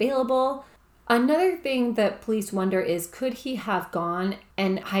had available? Another thing that police wonder is, could he have gone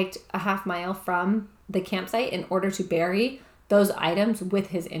and hiked a half mile from the campsite in order to bury those items with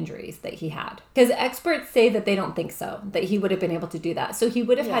his injuries that he had? Because experts say that they don't think so, that he would have been able to do that. So he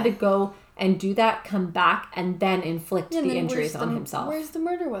would have had to go and do that, come back, and then inflict the injuries on himself. Where's the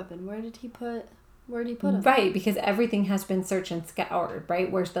murder weapon? Where did he put him? Right, because everything has been searched and scoured,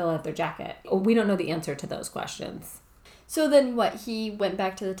 right? Where's the leather jacket? We don't know the answer to those questions. So then what? He went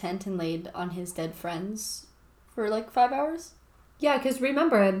back to the tent and laid on his dead friends for like 5 hours? Yeah, because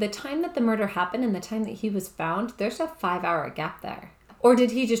remember, the time that the murder happened and the time that he was found, there's a 5-hour gap there. Or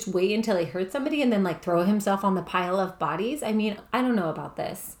did he just wait until he hurt somebody and then like throw himself on the pile of bodies? I mean, I don't know about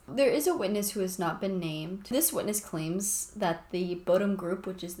this. There is a witness who has not been named. This witness claims that the Bodom group,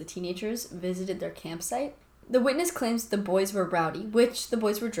 which is the teenagers, visited their campsite. The witness claims the boys were rowdy, which the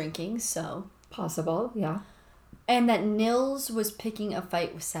boys were drinking, so... Possible, yeah. And that Nils was picking a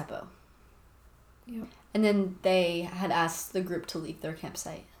fight with Seppo. Yep. And then they had asked the group to leave their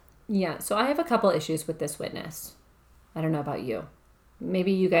campsite. Yeah, so I have a couple issues with this witness. I don't know about you.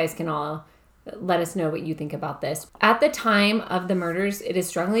 Maybe you guys can all let us know what you think about this. At the time of the murders, it is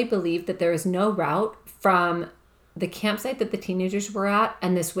strongly believed that there is no route from the campsite that the teenagers were at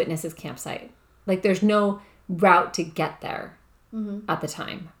and this witness's campsite. Like, there's no route to get there at the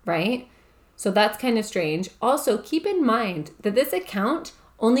time, right? So that's kind of strange. Also, keep in mind that this account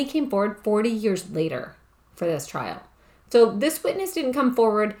only came forward 40 years later for this trial. So this witness didn't come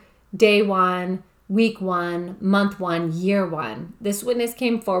forward day 1, week 1, month 1, year 1. This witness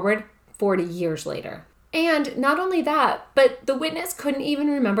came forward 40 years later. And not only that, but the witness couldn't even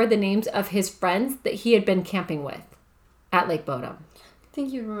remember the names of his friends that he had been camping with at Lake Bodom. I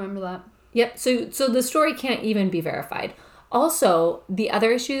think you remember that. Yep, so the story can't even be verified. Also, the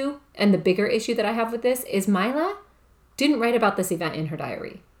other issue and the bigger issue that I have with this is Mila didn't write about this event in her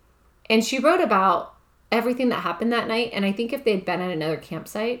diary. And she wrote about everything that happened that night. And I think if they'd been at another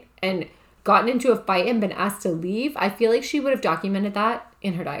campsite and gotten into a fight and been asked to leave, I feel like she would have documented that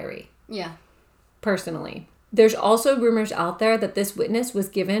in her diary. Yeah. Personally. There's also rumors out there that this witness was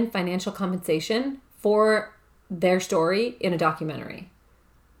given financial compensation for their story in a documentary.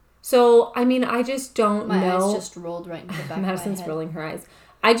 So, I mean, I just don't know. My eyes just rolled right into the back of my head. Madison's rolling her eyes.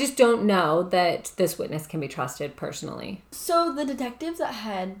 I just don't know that this witness can be trusted personally. So the detective that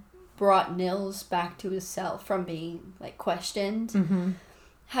had brought Nils back to his cell from being like questioned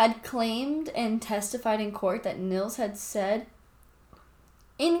had claimed and testified in court that Nils had said,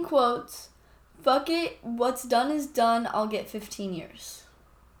 in quotes, "Fuck it, what's done is done, I'll get 15 years.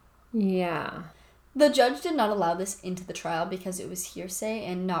 Yeah. The judge did not allow this into the trial because it was hearsay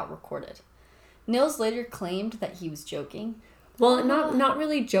and not recorded. Nils later claimed that he was joking. Well, not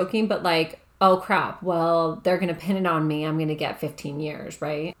really joking, but like, oh crap, well, they're going to pin it on me. I'm going to get 15 years,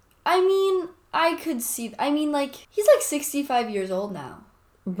 right? I mean, I could see, like, he's like 65 years old now.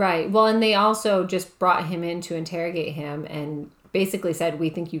 Right. Well, and they also just brought him in to interrogate him and basically said, we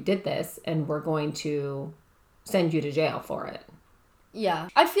think you did this and we're going to send you to jail for it. Yeah.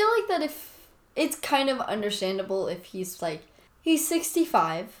 I feel like that if it's kind of understandable if he's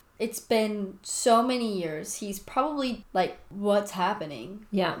 65. It's been so many years. He's probably like, what's happening?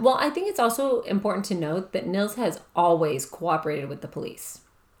 Yeah. Well, I think it's also important to note that Nils has always cooperated with the police.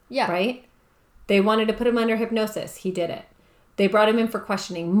 Yeah. Right? They wanted to put him under hypnosis. He did it. They brought him in for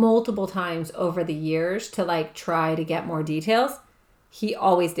questioning multiple times over the years to like try to get more details. He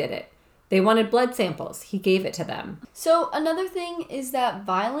always did it. They wanted blood samples. He gave it to them. So another thing is that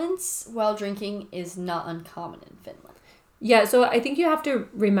violence while drinking is not uncommon in Finland. Yeah, so I think you have to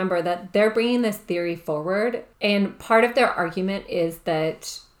remember that they're bringing this theory forward. And part of their argument is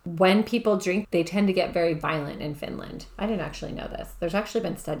that when people drink, they tend to get very violent in Finland. I didn't actually know this. There's actually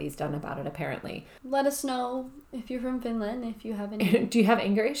been studies done about it, apparently. Let us know if you're from Finland, if you have any... Do you have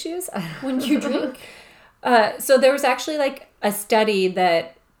anger issues? When you drink? So there was actually like a study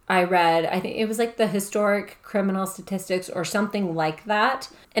that I read. I think it was like the Historic Criminal Statistics or something like that.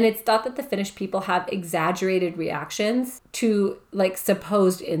 And it's thought that the Finnish people have exaggerated reactions to like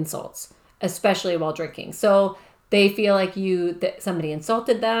supposed insults, especially while drinking. So they feel like somebody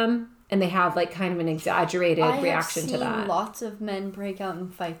insulted them and they have like kind of an exaggerated reaction to that. I've seen lots of men break out in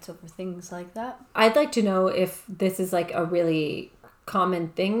fights over things like that. I'd like to know if this is like a really common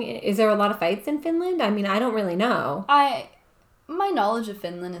thing. Is there a lot of fights in Finland? I mean, I don't really know. My knowledge of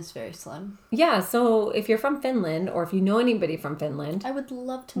Finland is very slim. Yeah, so if you're from Finland, or if you know anybody from Finland, I would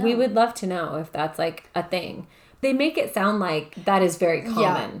love to know. We would love to know if that's like a thing. They make it sound like that is very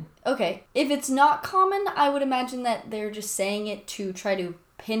common. Yeah. Okay. If it's not common, I would imagine that they're just saying it to try to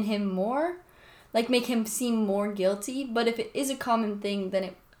pin him more, like make him seem more guilty. But if it is a common thing, then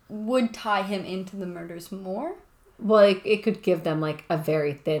it would tie him into the murders more. Well, it could give them like a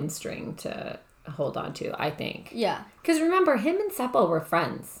very thin string to hold on to, I think. Yeah. Because remember, him and Seppo were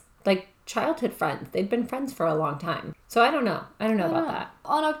friends. Like childhood friends. They'd been friends for a long time. So I don't know. I don't know about that.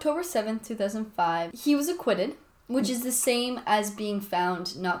 On October 7th, 2005, he was acquitted, which is the same as being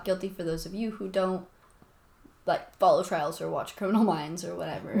found not guilty for those of you who don't like follow trials or watch Criminal Minds or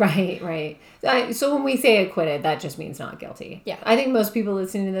whatever. Right. So when we say acquitted, that just means not guilty. Yeah. I think most people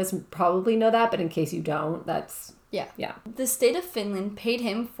listening to this probably know that, but in case you don't, that's... Yeah. The state of Finland paid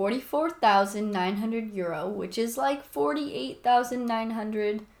him 44,900 euro, which is like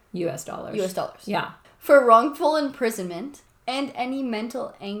 48,900 US dollars. US dollars. Yeah. For wrongful imprisonment and any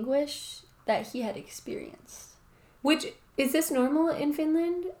mental anguish that he had experienced. Which, is this normal in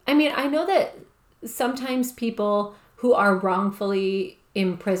Finland? I mean, I know that sometimes people who are wrongfully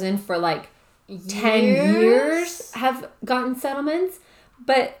imprisoned for like 10 years have gotten settlements,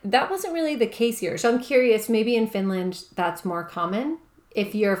 but that wasn't really the case here. So I'm curious, maybe in Finland that's more common.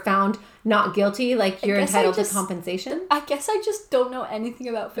 If you're found not guilty, like you're entitled to compensation. I guess I just don't know anything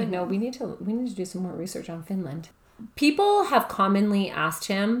about Finland. No, we need to do some more research on Finland. People have commonly asked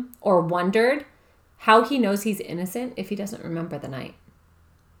him or wondered how he knows he's innocent if he doesn't remember the night.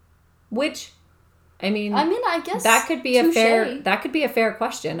 Which, I mean, I guess that could be a fair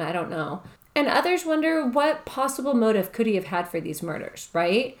question. I don't know. And others wonder what possible motive could he have had for these murders,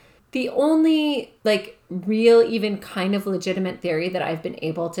 right? The only like real, even kind of legitimate theory that I've been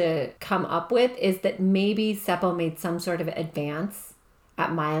able to come up with is that maybe Seppo made some sort of advance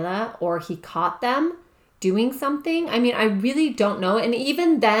at Mila, or he caught them doing something. I mean, I really don't know. And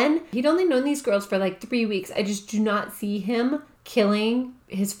even then, he'd only known these girls for like 3 weeks. I just do not see him killing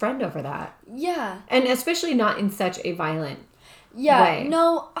his friend over that. Yeah. And especially not in such a violent way.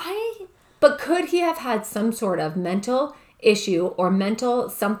 No, But could he have had some sort of mental issue or mental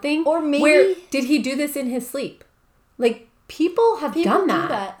something? Or maybe... Where did he do this in his sleep? Like, people have done that. Do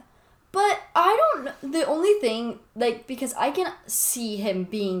that. But I don't know. The only thing, like, because I can see him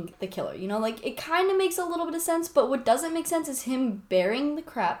being the killer, you know? Like, it kind of makes a little bit of sense, but what doesn't make sense is him burying the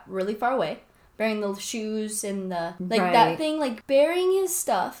crap really far away. Burying the shoes and the, like, that thing, like, burying his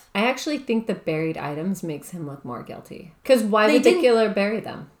stuff. I actually think the buried items makes him look more guilty. Because why would the killer bury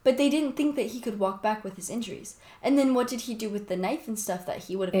them? But they didn't think that he could walk back with his injuries. And then what did he do with the knife and stuff that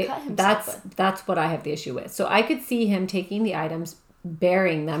he would have cut himself with? That's what I have the issue with. So I could see him taking the items,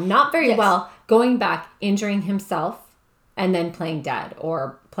 burying them, not very well, going back, injuring himself, and then playing dead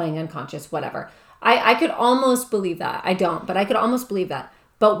or playing unconscious, whatever. I could almost believe that. I don't, but I could almost believe that.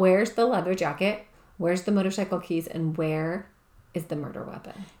 But where's the leather jacket? Where's the motorcycle keys? And where is the murder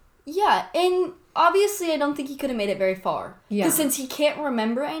weapon? Yeah, and obviously I don't think he could have made it very far. Yeah. Because since he can't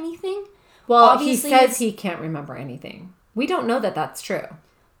remember anything... Well, he says he can't remember anything. We don't know that that's true.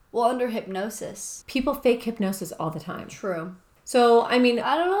 Well, under hypnosis. People fake hypnosis all the time. True. So, I mean...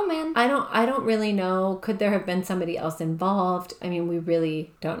 I don't know, man. I don't really know. Could there have been somebody else involved? I mean, we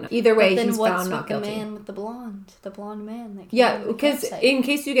really don't know. Either way, he's found not guilty. The man with the blonde man. That yeah, because in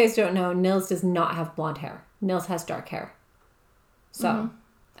case you guys don't know, Nils does not have blonde hair. Nils has dark hair. So,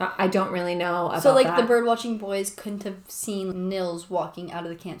 I don't really know about that. So, like, the birdwatching boys couldn't have seen Nils walking out of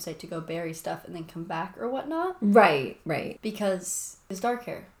the campsite to go bury stuff and then come back or whatnot? Right. Because his dark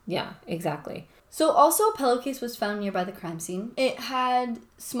hair. Yeah, exactly. So also a pillowcase was found nearby the crime scene. It had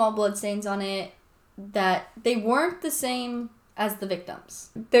small bloodstains on it that they weren't the same as the victims.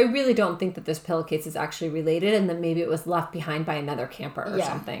 They really don't think that this pillowcase is actually related and that maybe it was left behind by another camper or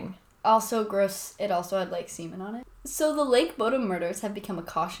something. Also gross, it also had like semen on it. So the Lake Bodom murders have become a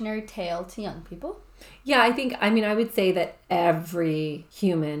cautionary tale to young people. Yeah, I would say that every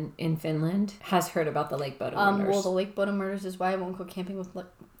human in Finland has heard about the Lake Bodom murders. Well, the Lake Bodom murders is why I won't go camping with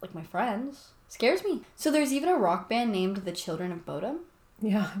like my friends. Scares me. So there's even a rock band named the Children of Bodom.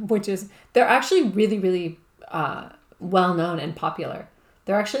 Yeah, they're actually really, really well known and popular.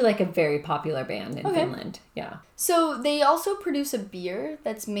 They're actually like a very popular band in Finland. Yeah. So they also produce a beer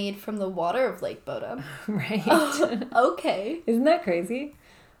that's made from the water of Lake Bodom. Right. Okay. Isn't that crazy?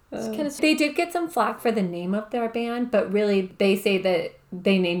 They did get some flack for the name of their band, but really they say that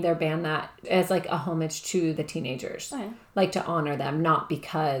they named their band that as like a homage to the teenagers. Okay. Like to honor them, not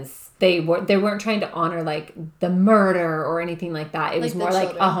because they weren't trying to honor like the murder or anything like that. It was more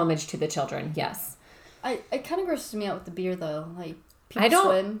like a homage to the children. Yes. It kind of grosses me out with the beer though. Like people I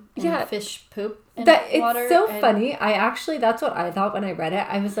don't swim and fish poop in that water. It's so funny. That's what I thought when I read it.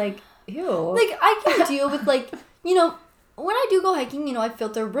 I was like, ew. Like I can deal with like, you know, when I do go hiking, you know, I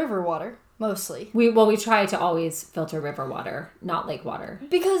filter river water mostly. We try to always filter river water, not lake water.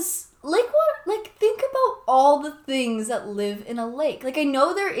 Because lake water, like think about all the things that live in a lake. Like I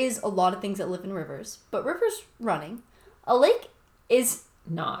know there is a lot of things that live in rivers, but rivers running. A lake is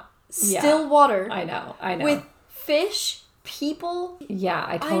not still water. I know. With fish, people. Yeah,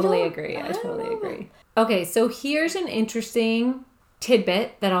 I totally agree. I totally agree. Okay, so here's an interesting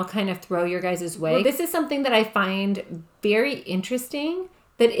tidbit that I'll kind of throw your guys' way. Well, this is something that I find very interesting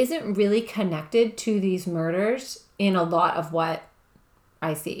that isn't really connected to these murders in a lot of what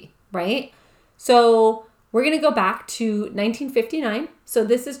I see, right? So we're going to go back to 1959. So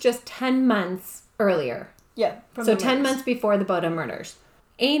this is just 10 months earlier. Yeah. So 10 months before the Bodom murders.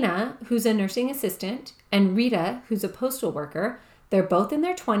 Aina, who's a nursing assistant, and Rita, who's a postal worker, they're both in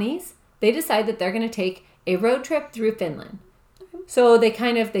their 20s. They decide that they're going to take a road trip through Finland. So they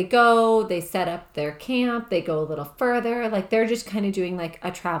set up their camp, they go a little further. Like they're just kind of doing like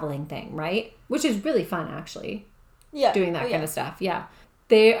a traveling thing, right? Which is really fun, actually. Yeah. Doing that kind of stuff, yeah.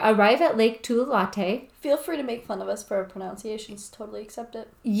 They arrive at Lake Tuululate. Feel free to make fun of us for our pronunciations. Totally accept it.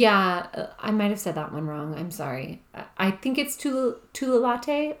 Yeah, I might have said that one wrong. I'm sorry. I think it's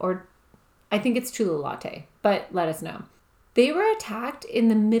Tuululate, or I think it's Tuululate, but let us know. They were attacked in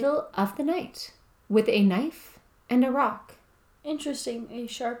the middle of the night with a knife and a rock. Interesting. A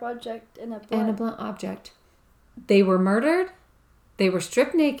sharp object and a blunt object. They were murdered. They were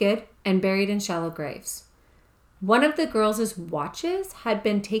stripped naked and buried in shallow graves. One of the girls' watches had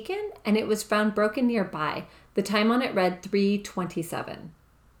been taken and it was found broken nearby. The time on it read 3:27.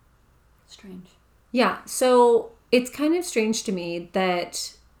 Strange. Yeah, so it's kind of strange to me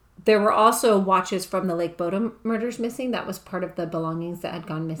that there were also watches from the Lake Bodom murders missing. That was part of the belongings that had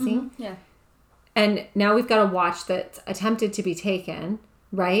gone missing. Mm-hmm. Yeah. And now we've got a watch that's attempted to be taken,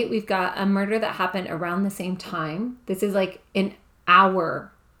 right? We've got a murder that happened around the same time. This is like an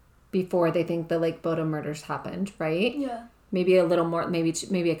hour before they think the Lake Bodom murders happened, right? Yeah. Maybe a little more,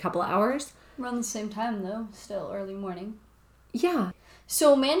 maybe a couple of hours. Around the same time, though. Still early morning. Yeah.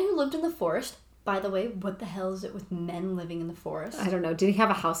 So a man who lived in the forest. By the way, what the hell is it with men living in the forest? I don't know. Did he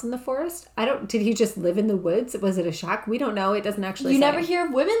have a house in the forest? Did he just live in the woods? Was it a shack? We don't know. It doesn't actually say. You never hear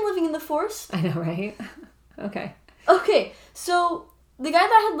of women living in the forest? I know, right? Okay. Okay, so the guy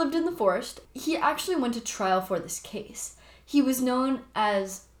that had lived in the forest, he actually went to trial for this case. He was known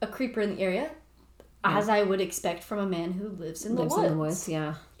as a creeper in the area, as I would expect from a man who lives in the woods.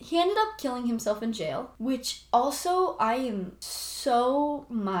 Yeah. He ended up killing himself in jail, which also I am so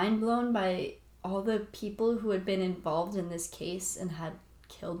mind blown by all the people who had been involved in this case and had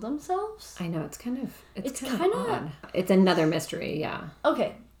killed themselves. I know, it's kind of odd. It's another mystery, yeah.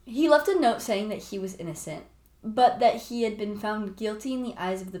 Okay. He left a note saying that he was innocent, but that he had been found guilty in the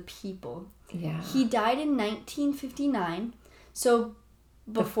eyes of the people. Yeah. He died in 1959, so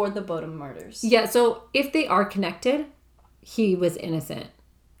before the Bodom murders. Yeah, so if they are connected, he was innocent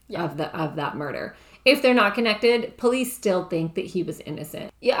of that murder. If they're not connected, police still think that he was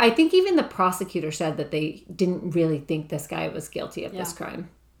innocent. Yeah, I think even the prosecutor said that they didn't really think this guy was guilty of this crime.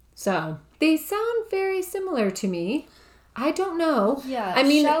 So, they sound very similar to me. I don't know. Yeah, I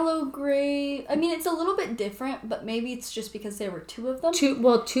mean, shallow gray. I mean, it's a little bit different, but maybe it's just because there were two of them.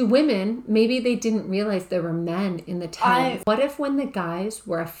 Two women. Maybe they didn't realize there were men in the tent. What if when the guys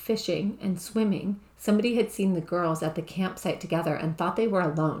were fishing and swimming, somebody had seen the girls at the campsite together and thought they were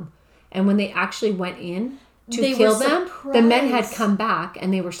alone? And when they actually went in to kill them, the men had come back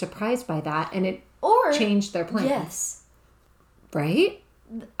and they were surprised by that and it changed their plans. Yes. Right?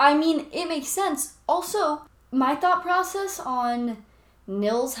 I mean, it makes sense. Also, my thought process on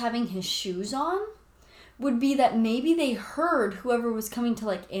Nils having his shoes on would be that maybe they heard whoever was coming to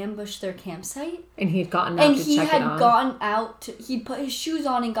like ambush their campsite. And he had gotten out to check it on. He'd put his shoes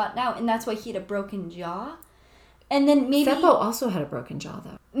on and gotten out, and that's why he had a broken jaw. And then maybe... Seppo also had a broken jaw,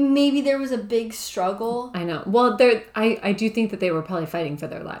 though. Maybe there was a big struggle. I know. Well, I do think that they were probably fighting for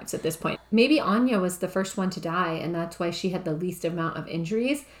their lives at this point. Maybe Anya was the first one to die, and that's why she had the least amount of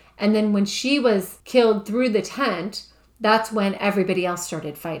injuries. And then when she was killed through the tent, that's when everybody else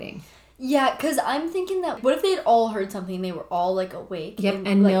started fighting. Yeah, because I'm thinking that what if they had all heard something, they were all like awake. Yep,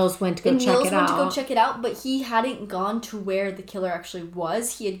 and like, Nils went to go check it out. But he hadn't gone to where the killer actually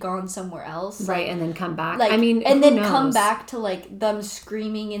was. He had gone somewhere else. Right, and then come back. Like, I mean, and then knows? Come back to like them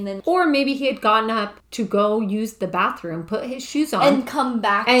screaming and then... Or maybe he had gotten up to go use the bathroom, put his shoes on. And come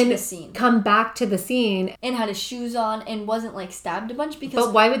back to the scene. Come back to the scene. And had his shoes on and wasn't like stabbed a bunch because...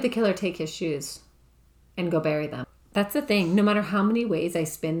 But why would the killer take his shoes and go bury them? That's the thing. No matter how many ways I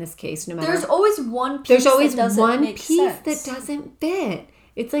spin this case, there's always one piece that doesn't fit.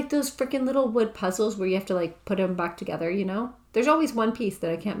 It's like those freaking little wood puzzles where you have to like put them back together, you know? There's always one piece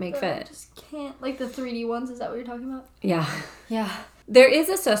that I can't make fit. I just can't. Like the 3D ones, is that what you're talking about? Yeah. Yeah. There is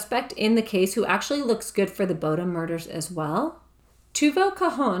a suspect in the case who actually looks good for the Bodom murders as well. Tuvo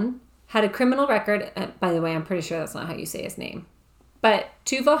Cajon had a criminal record. By the way, I'm pretty sure that's not how you say his name. But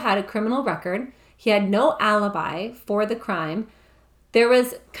Tuvo had a criminal record. He had no alibi for the crime. There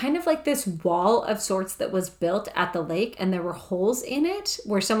was kind of like this wall of sorts that was built at the lake, and there were holes in it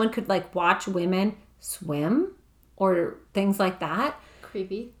where someone could like watch women swim or things like that.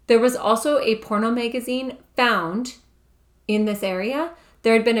 Creepy. There was also a porno magazine found in this area.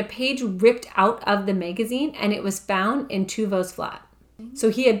 There had been a page ripped out of the magazine, and it was found in Tuvo's flat. So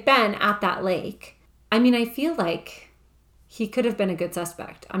he had been at that lake. I mean, I feel like he could have been a good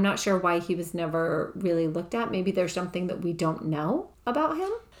suspect. I'm not sure why he was never really looked at. Maybe there's something that we don't know about him.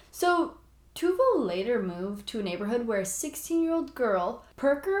 So Tuvo later moved to a neighborhood where a 16-year-old girl,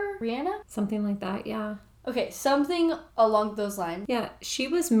 Perker Rihanna? Something like that, yeah. Okay, something along those lines. Yeah, she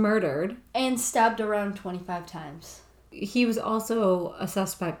was murdered. And stabbed around 25 times. He was also a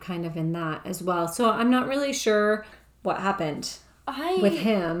suspect kind of in that as well. So I'm not really sure what happened with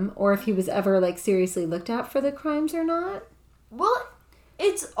him or if he was ever like seriously looked at for the crimes or not. Well,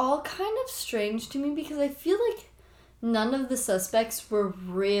 it's all kind of strange to me because I feel like none of the suspects were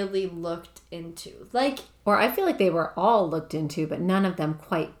really looked into. Or I feel like they were all looked into, but none of them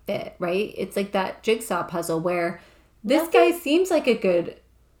quite fit, right? It's like that jigsaw puzzle where this guy seems like a good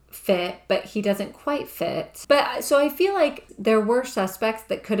fit, but he doesn't quite fit. But so I feel like there were suspects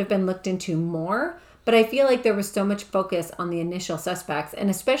that could have been looked into more, but I feel like there was so much focus on the initial suspects, and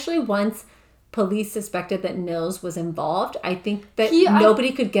especially once police suspected that Nils was involved, I think that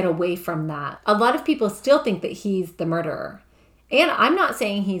nobody could get away from that. A lot of people still think that he's the murderer. And I'm not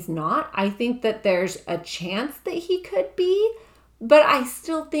saying he's not. I think that there's a chance that he could be, but I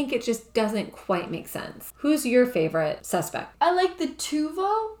still think it just doesn't quite make sense. Who's your favorite suspect? I like the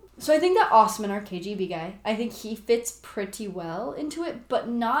Tuvo. So I think that Osman, our KGB guy, I think he fits pretty well into it, but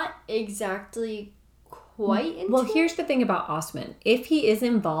not exactly quite into it. Well, here's the thing about Osman. If he is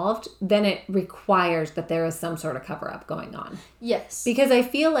involved, then it requires that there is some sort of cover-up going on. Yes. Because I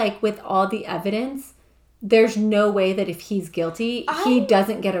feel like with all the evidence, there's no way that if he's guilty, he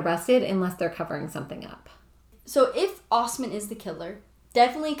doesn't get arrested unless they're covering something up. So if Osman is the killer,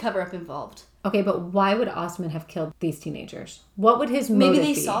 definitely cover-up involved. Okay, but why would Osman have killed these teenagers? What would his motive be?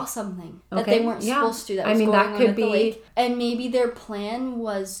 Maybe they saw something that they weren't supposed to. That was going on at the lake. And maybe their plan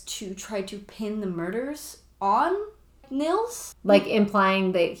was to try to pin the murders on Nils? Like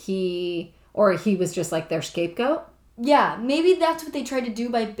implying that he was just like their scapegoat? Yeah, maybe that's what they tried to do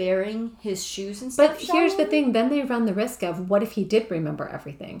by burying his shoes and stuff. But here's the thing, then they run the risk of what if he did remember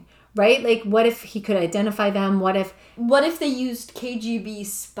everything, right? Like what if he could identify them? What if they used KGB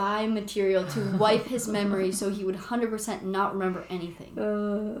spy material to wipe his memory so he would 100% not remember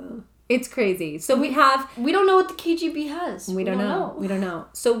anything? It's crazy. So we don't know what the KGB has. We don't know. We don't know.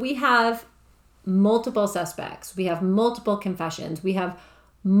 So we have multiple suspects. We have multiple confessions. We have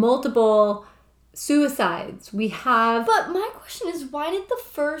multiple suicides. We have... But my question is, why did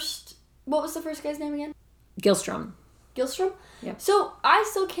what was the first guy's name again? Gilstrom? Yeah. So I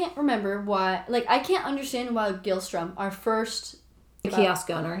still can't remember why, I can't understand why Gilstrom, our first... The kiosk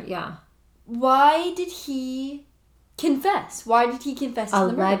owner, yeah. Why did he confess? Why did he confess to the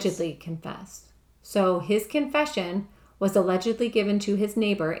murders? Allegedly confessed. So his confession was allegedly given to his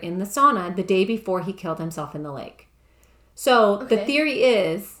neighbor in the sauna the day before he killed himself in the lake. So the theory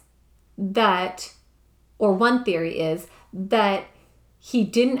is that, or one theory is that he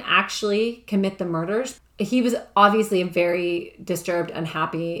didn't actually commit the murders. He was obviously a very disturbed,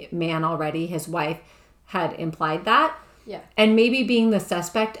 unhappy man already. His wife had implied that. Yeah. And maybe being the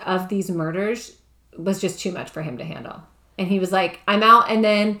suspect of these murders was just too much for him to handle. And he was like, I'm out. And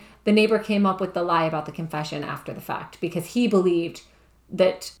then the neighbor came up with the lie about the confession after the fact because he believed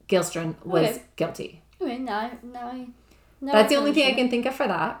that Gilstrom was guilty. Okay, now that's the only thing I can think of for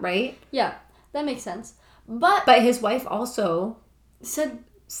that, right? Yeah, that makes sense. But his wife also said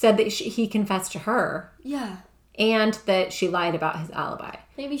that he confessed to her. Yeah. and that she lied about his alibi.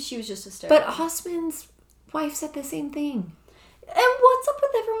 Maybe she was just hysterical. But Osmond's wife said the same thing. And what's up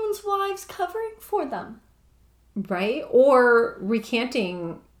with everyone's wives covering for them? Right? Or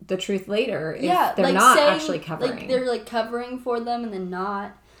recanting the truth later if they're like not saying, actually covering. Like they're like covering for them and then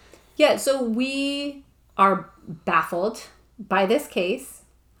not. Yeah, so we are baffled by this case.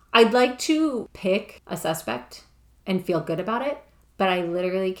 I'd like to pick a suspect and feel good about it, but I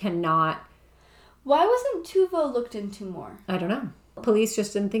literally cannot. Why wasn't Tuvo looked into more? I don't know. Police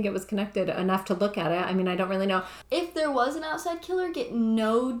just didn't think it was connected enough to look at it. I mean, I don't really know. If there was an outside killer, get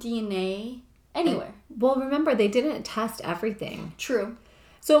no DNA anywhere. Well, remember, they didn't test everything. True.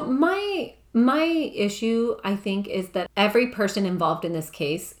 So my issue, I think, is that every person involved in this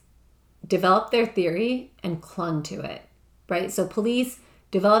case developed their theory and clung to it, right? So police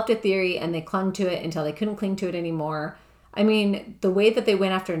developed a theory and they clung to it until they couldn't cling to it anymore. I mean, the way that they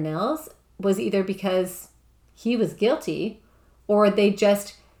went after Nils was either because he was guilty or they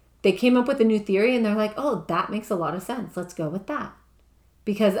came up with a new theory and they're like, oh, that makes a lot of sense. Let's go with that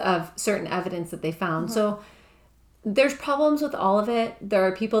because of certain evidence that they found. Mm-hmm. So there's problems with all of it. There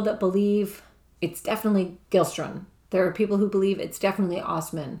are people that believe it's definitely Gilström. There are people who believe it's definitely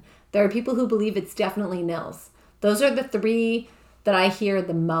Osmond. There are people who believe it's definitely Nils. Those are the three that I hear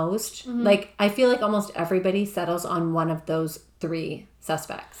the most. Mm-hmm. Like, I feel like almost everybody settles on one of those three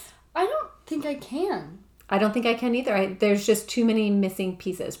suspects. I don't think I can. I don't think I can either. There's just too many missing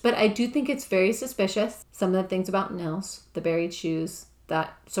pieces. But I do think it's very suspicious. Some of the things about Nils, the buried shoes,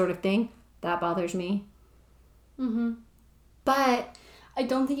 that sort of thing, that bothers me. Mm-hmm. But I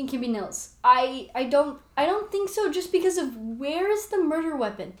don't think it can be Nils. I don't think so, just because of where is the murder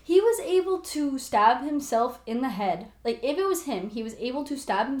weapon? He was able to stab himself in the head. Like, if it was him, he was able to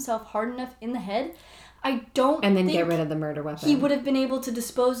stab himself hard enough in the head. And then get rid of the murder weapon. He would have been able to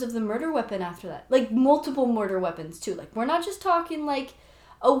dispose of the murder weapon after that. Like, multiple murder weapons, too. Like, we're not just talking, like,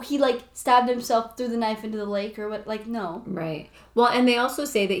 oh, he, like, stabbed himself, threw the knife into the lake or what. Like, no. Right. Well, and they also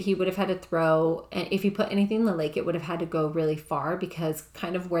say that he would have had to throw, and if he put anything in the lake, it would have had to go really far because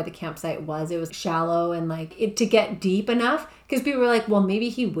kind of where the campsite was, it was shallow and, like, to get deep enough. Because people were like, well, maybe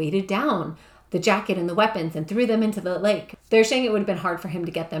he weighted down the jacket and the weapons and threw them into the lake. They're saying it would have been hard for him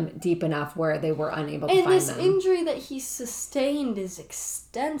to get them deep enough where they were unable to find them. And this injury that he sustained is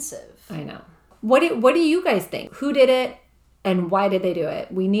extensive. I know. What do you guys think? Who did it and why did they do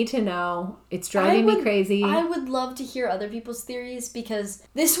it? We need to know. It's driving me crazy. I would love to hear other people's theories because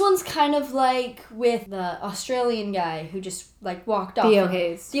this one's kind of like with the Australian guy who just like walked off. Theo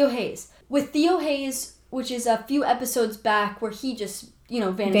Hayes. With Theo Hayes, which is a few episodes back where he just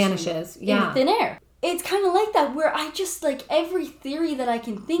vanishes in thin air. It's kind of like that where I just like every theory that I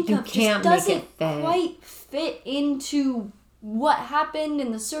can think of just doesn't quite fit into what happened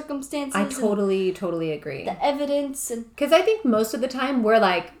and the circumstances. I totally agree. The evidence and because I think most of the time we're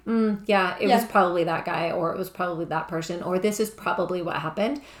like, it was probably that guy or it was probably that person or this is probably what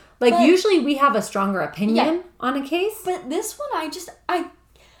happened. Like usually we have a stronger opinion on a case. But this one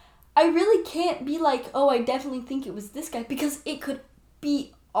I really can't be like, oh, I definitely think it was this guy because it could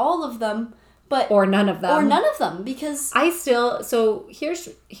be all of them, or none of them. Because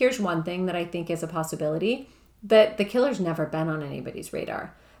here's one thing that I think is a possibility, that the killer's never been on anybody's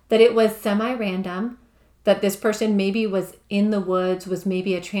radar. That it was semi-random, that this person maybe was in the woods, was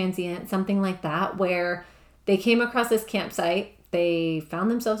maybe a transient, something like that, where they came across this campsite, they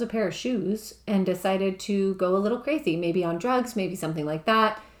found themselves a pair of shoes and decided to go a little crazy, maybe on drugs, maybe something like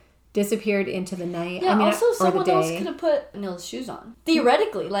that. Disappeared into the night. Yeah, also someone else could have put Nils' shoes on.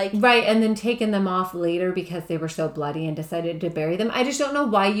 Theoretically, like... Right, and then taken them off later because they were so bloody and decided to bury them. I just don't know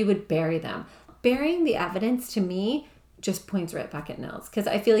why you would bury them. Burying the evidence, to me, just points right back at Nils. Because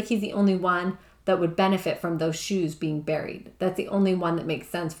I feel like he's the only one that would benefit from those shoes being buried. That's the only one that makes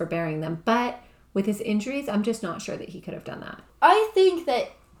sense for burying them. But with his injuries, I'm just not sure that he could have done that. I think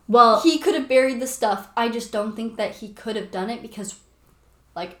that he could have buried the stuff. I just don't think that he could have done it because...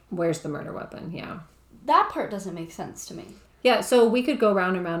 Like, where's the murder weapon? Yeah. That part doesn't make sense to me. Yeah, so we could go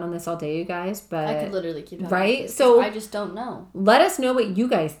round and round on this all day, you guys, but... I could literally keep talking right? So I just don't know. Let us know what you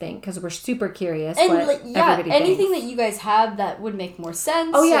guys think, because we're super curious and what everybody anything thinks. that you guys have that would make more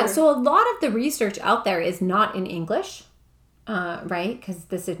sense. Oh, yeah, so a lot of the research out there is not in English, right? Because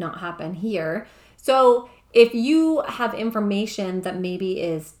this did not happen here. So if you have information that maybe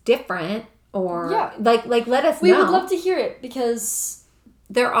is different, or... Yeah. Like let us know. We would love to hear it, because...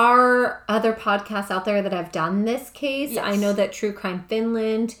 There are other podcasts out there that have done this case. Yes. I know that True Crime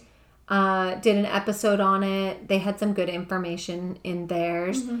Finland did an episode on it. They had some good information in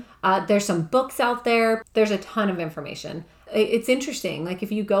theirs. Mm-hmm. There's some books out there. There's a ton of information. it's interesting. Like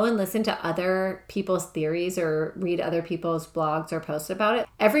if you go and listen to other people's theories or read other people's blogs or posts about it,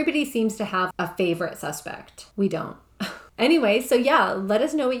 everybody seems to have a favorite suspect. We don't. Anyway, so yeah, let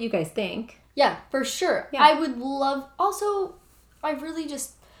us know what you guys think. Yeah, for sure. Yeah. I would love... Also, I really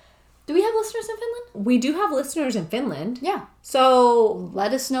just... Do we have listeners in Finland? We do have listeners in Finland. Yeah. So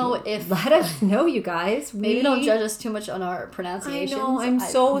Let us know if... let us know, you guys. Maybe don't judge us too much on our pronunciations. I know. I'm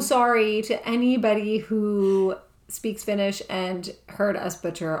so sorry to anybody who speaks Finnish and heard us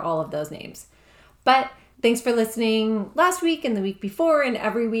butcher all of those names. But thanks for listening last week and the week before and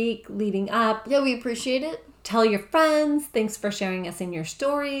every week leading up. Yeah, we appreciate it. Tell your friends. Thanks for sharing us in your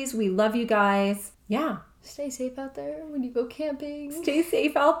stories. We love you guys. Yeah. Stay safe out there when you go camping. Stay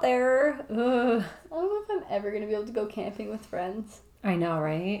safe out there. Ugh. I don't know if I'm ever going to be able to go camping with friends. I know,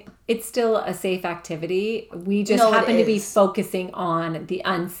 right? It's still a safe activity. We just No, it happen to be is. focusing on the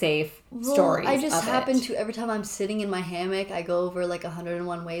unsafe stories. I just of happen it. to, every time I'm sitting in my hammock, I go over like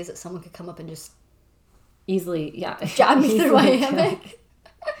 101 ways that someone could come up and just Easily, yeah. jab me through my hammock.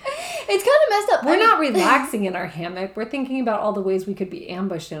 It's kind of messed up. We're not relaxing in our hammock. We're thinking about all the ways we could be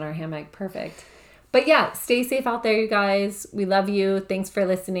ambushed in our hammock. Perfect. But yeah, stay safe out there, you guys. We love you. Thanks for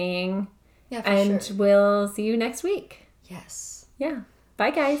listening. Yeah, for And sure. we'll see you next week. Yes. Yeah.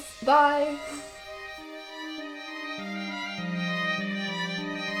 Bye, guys. Bye.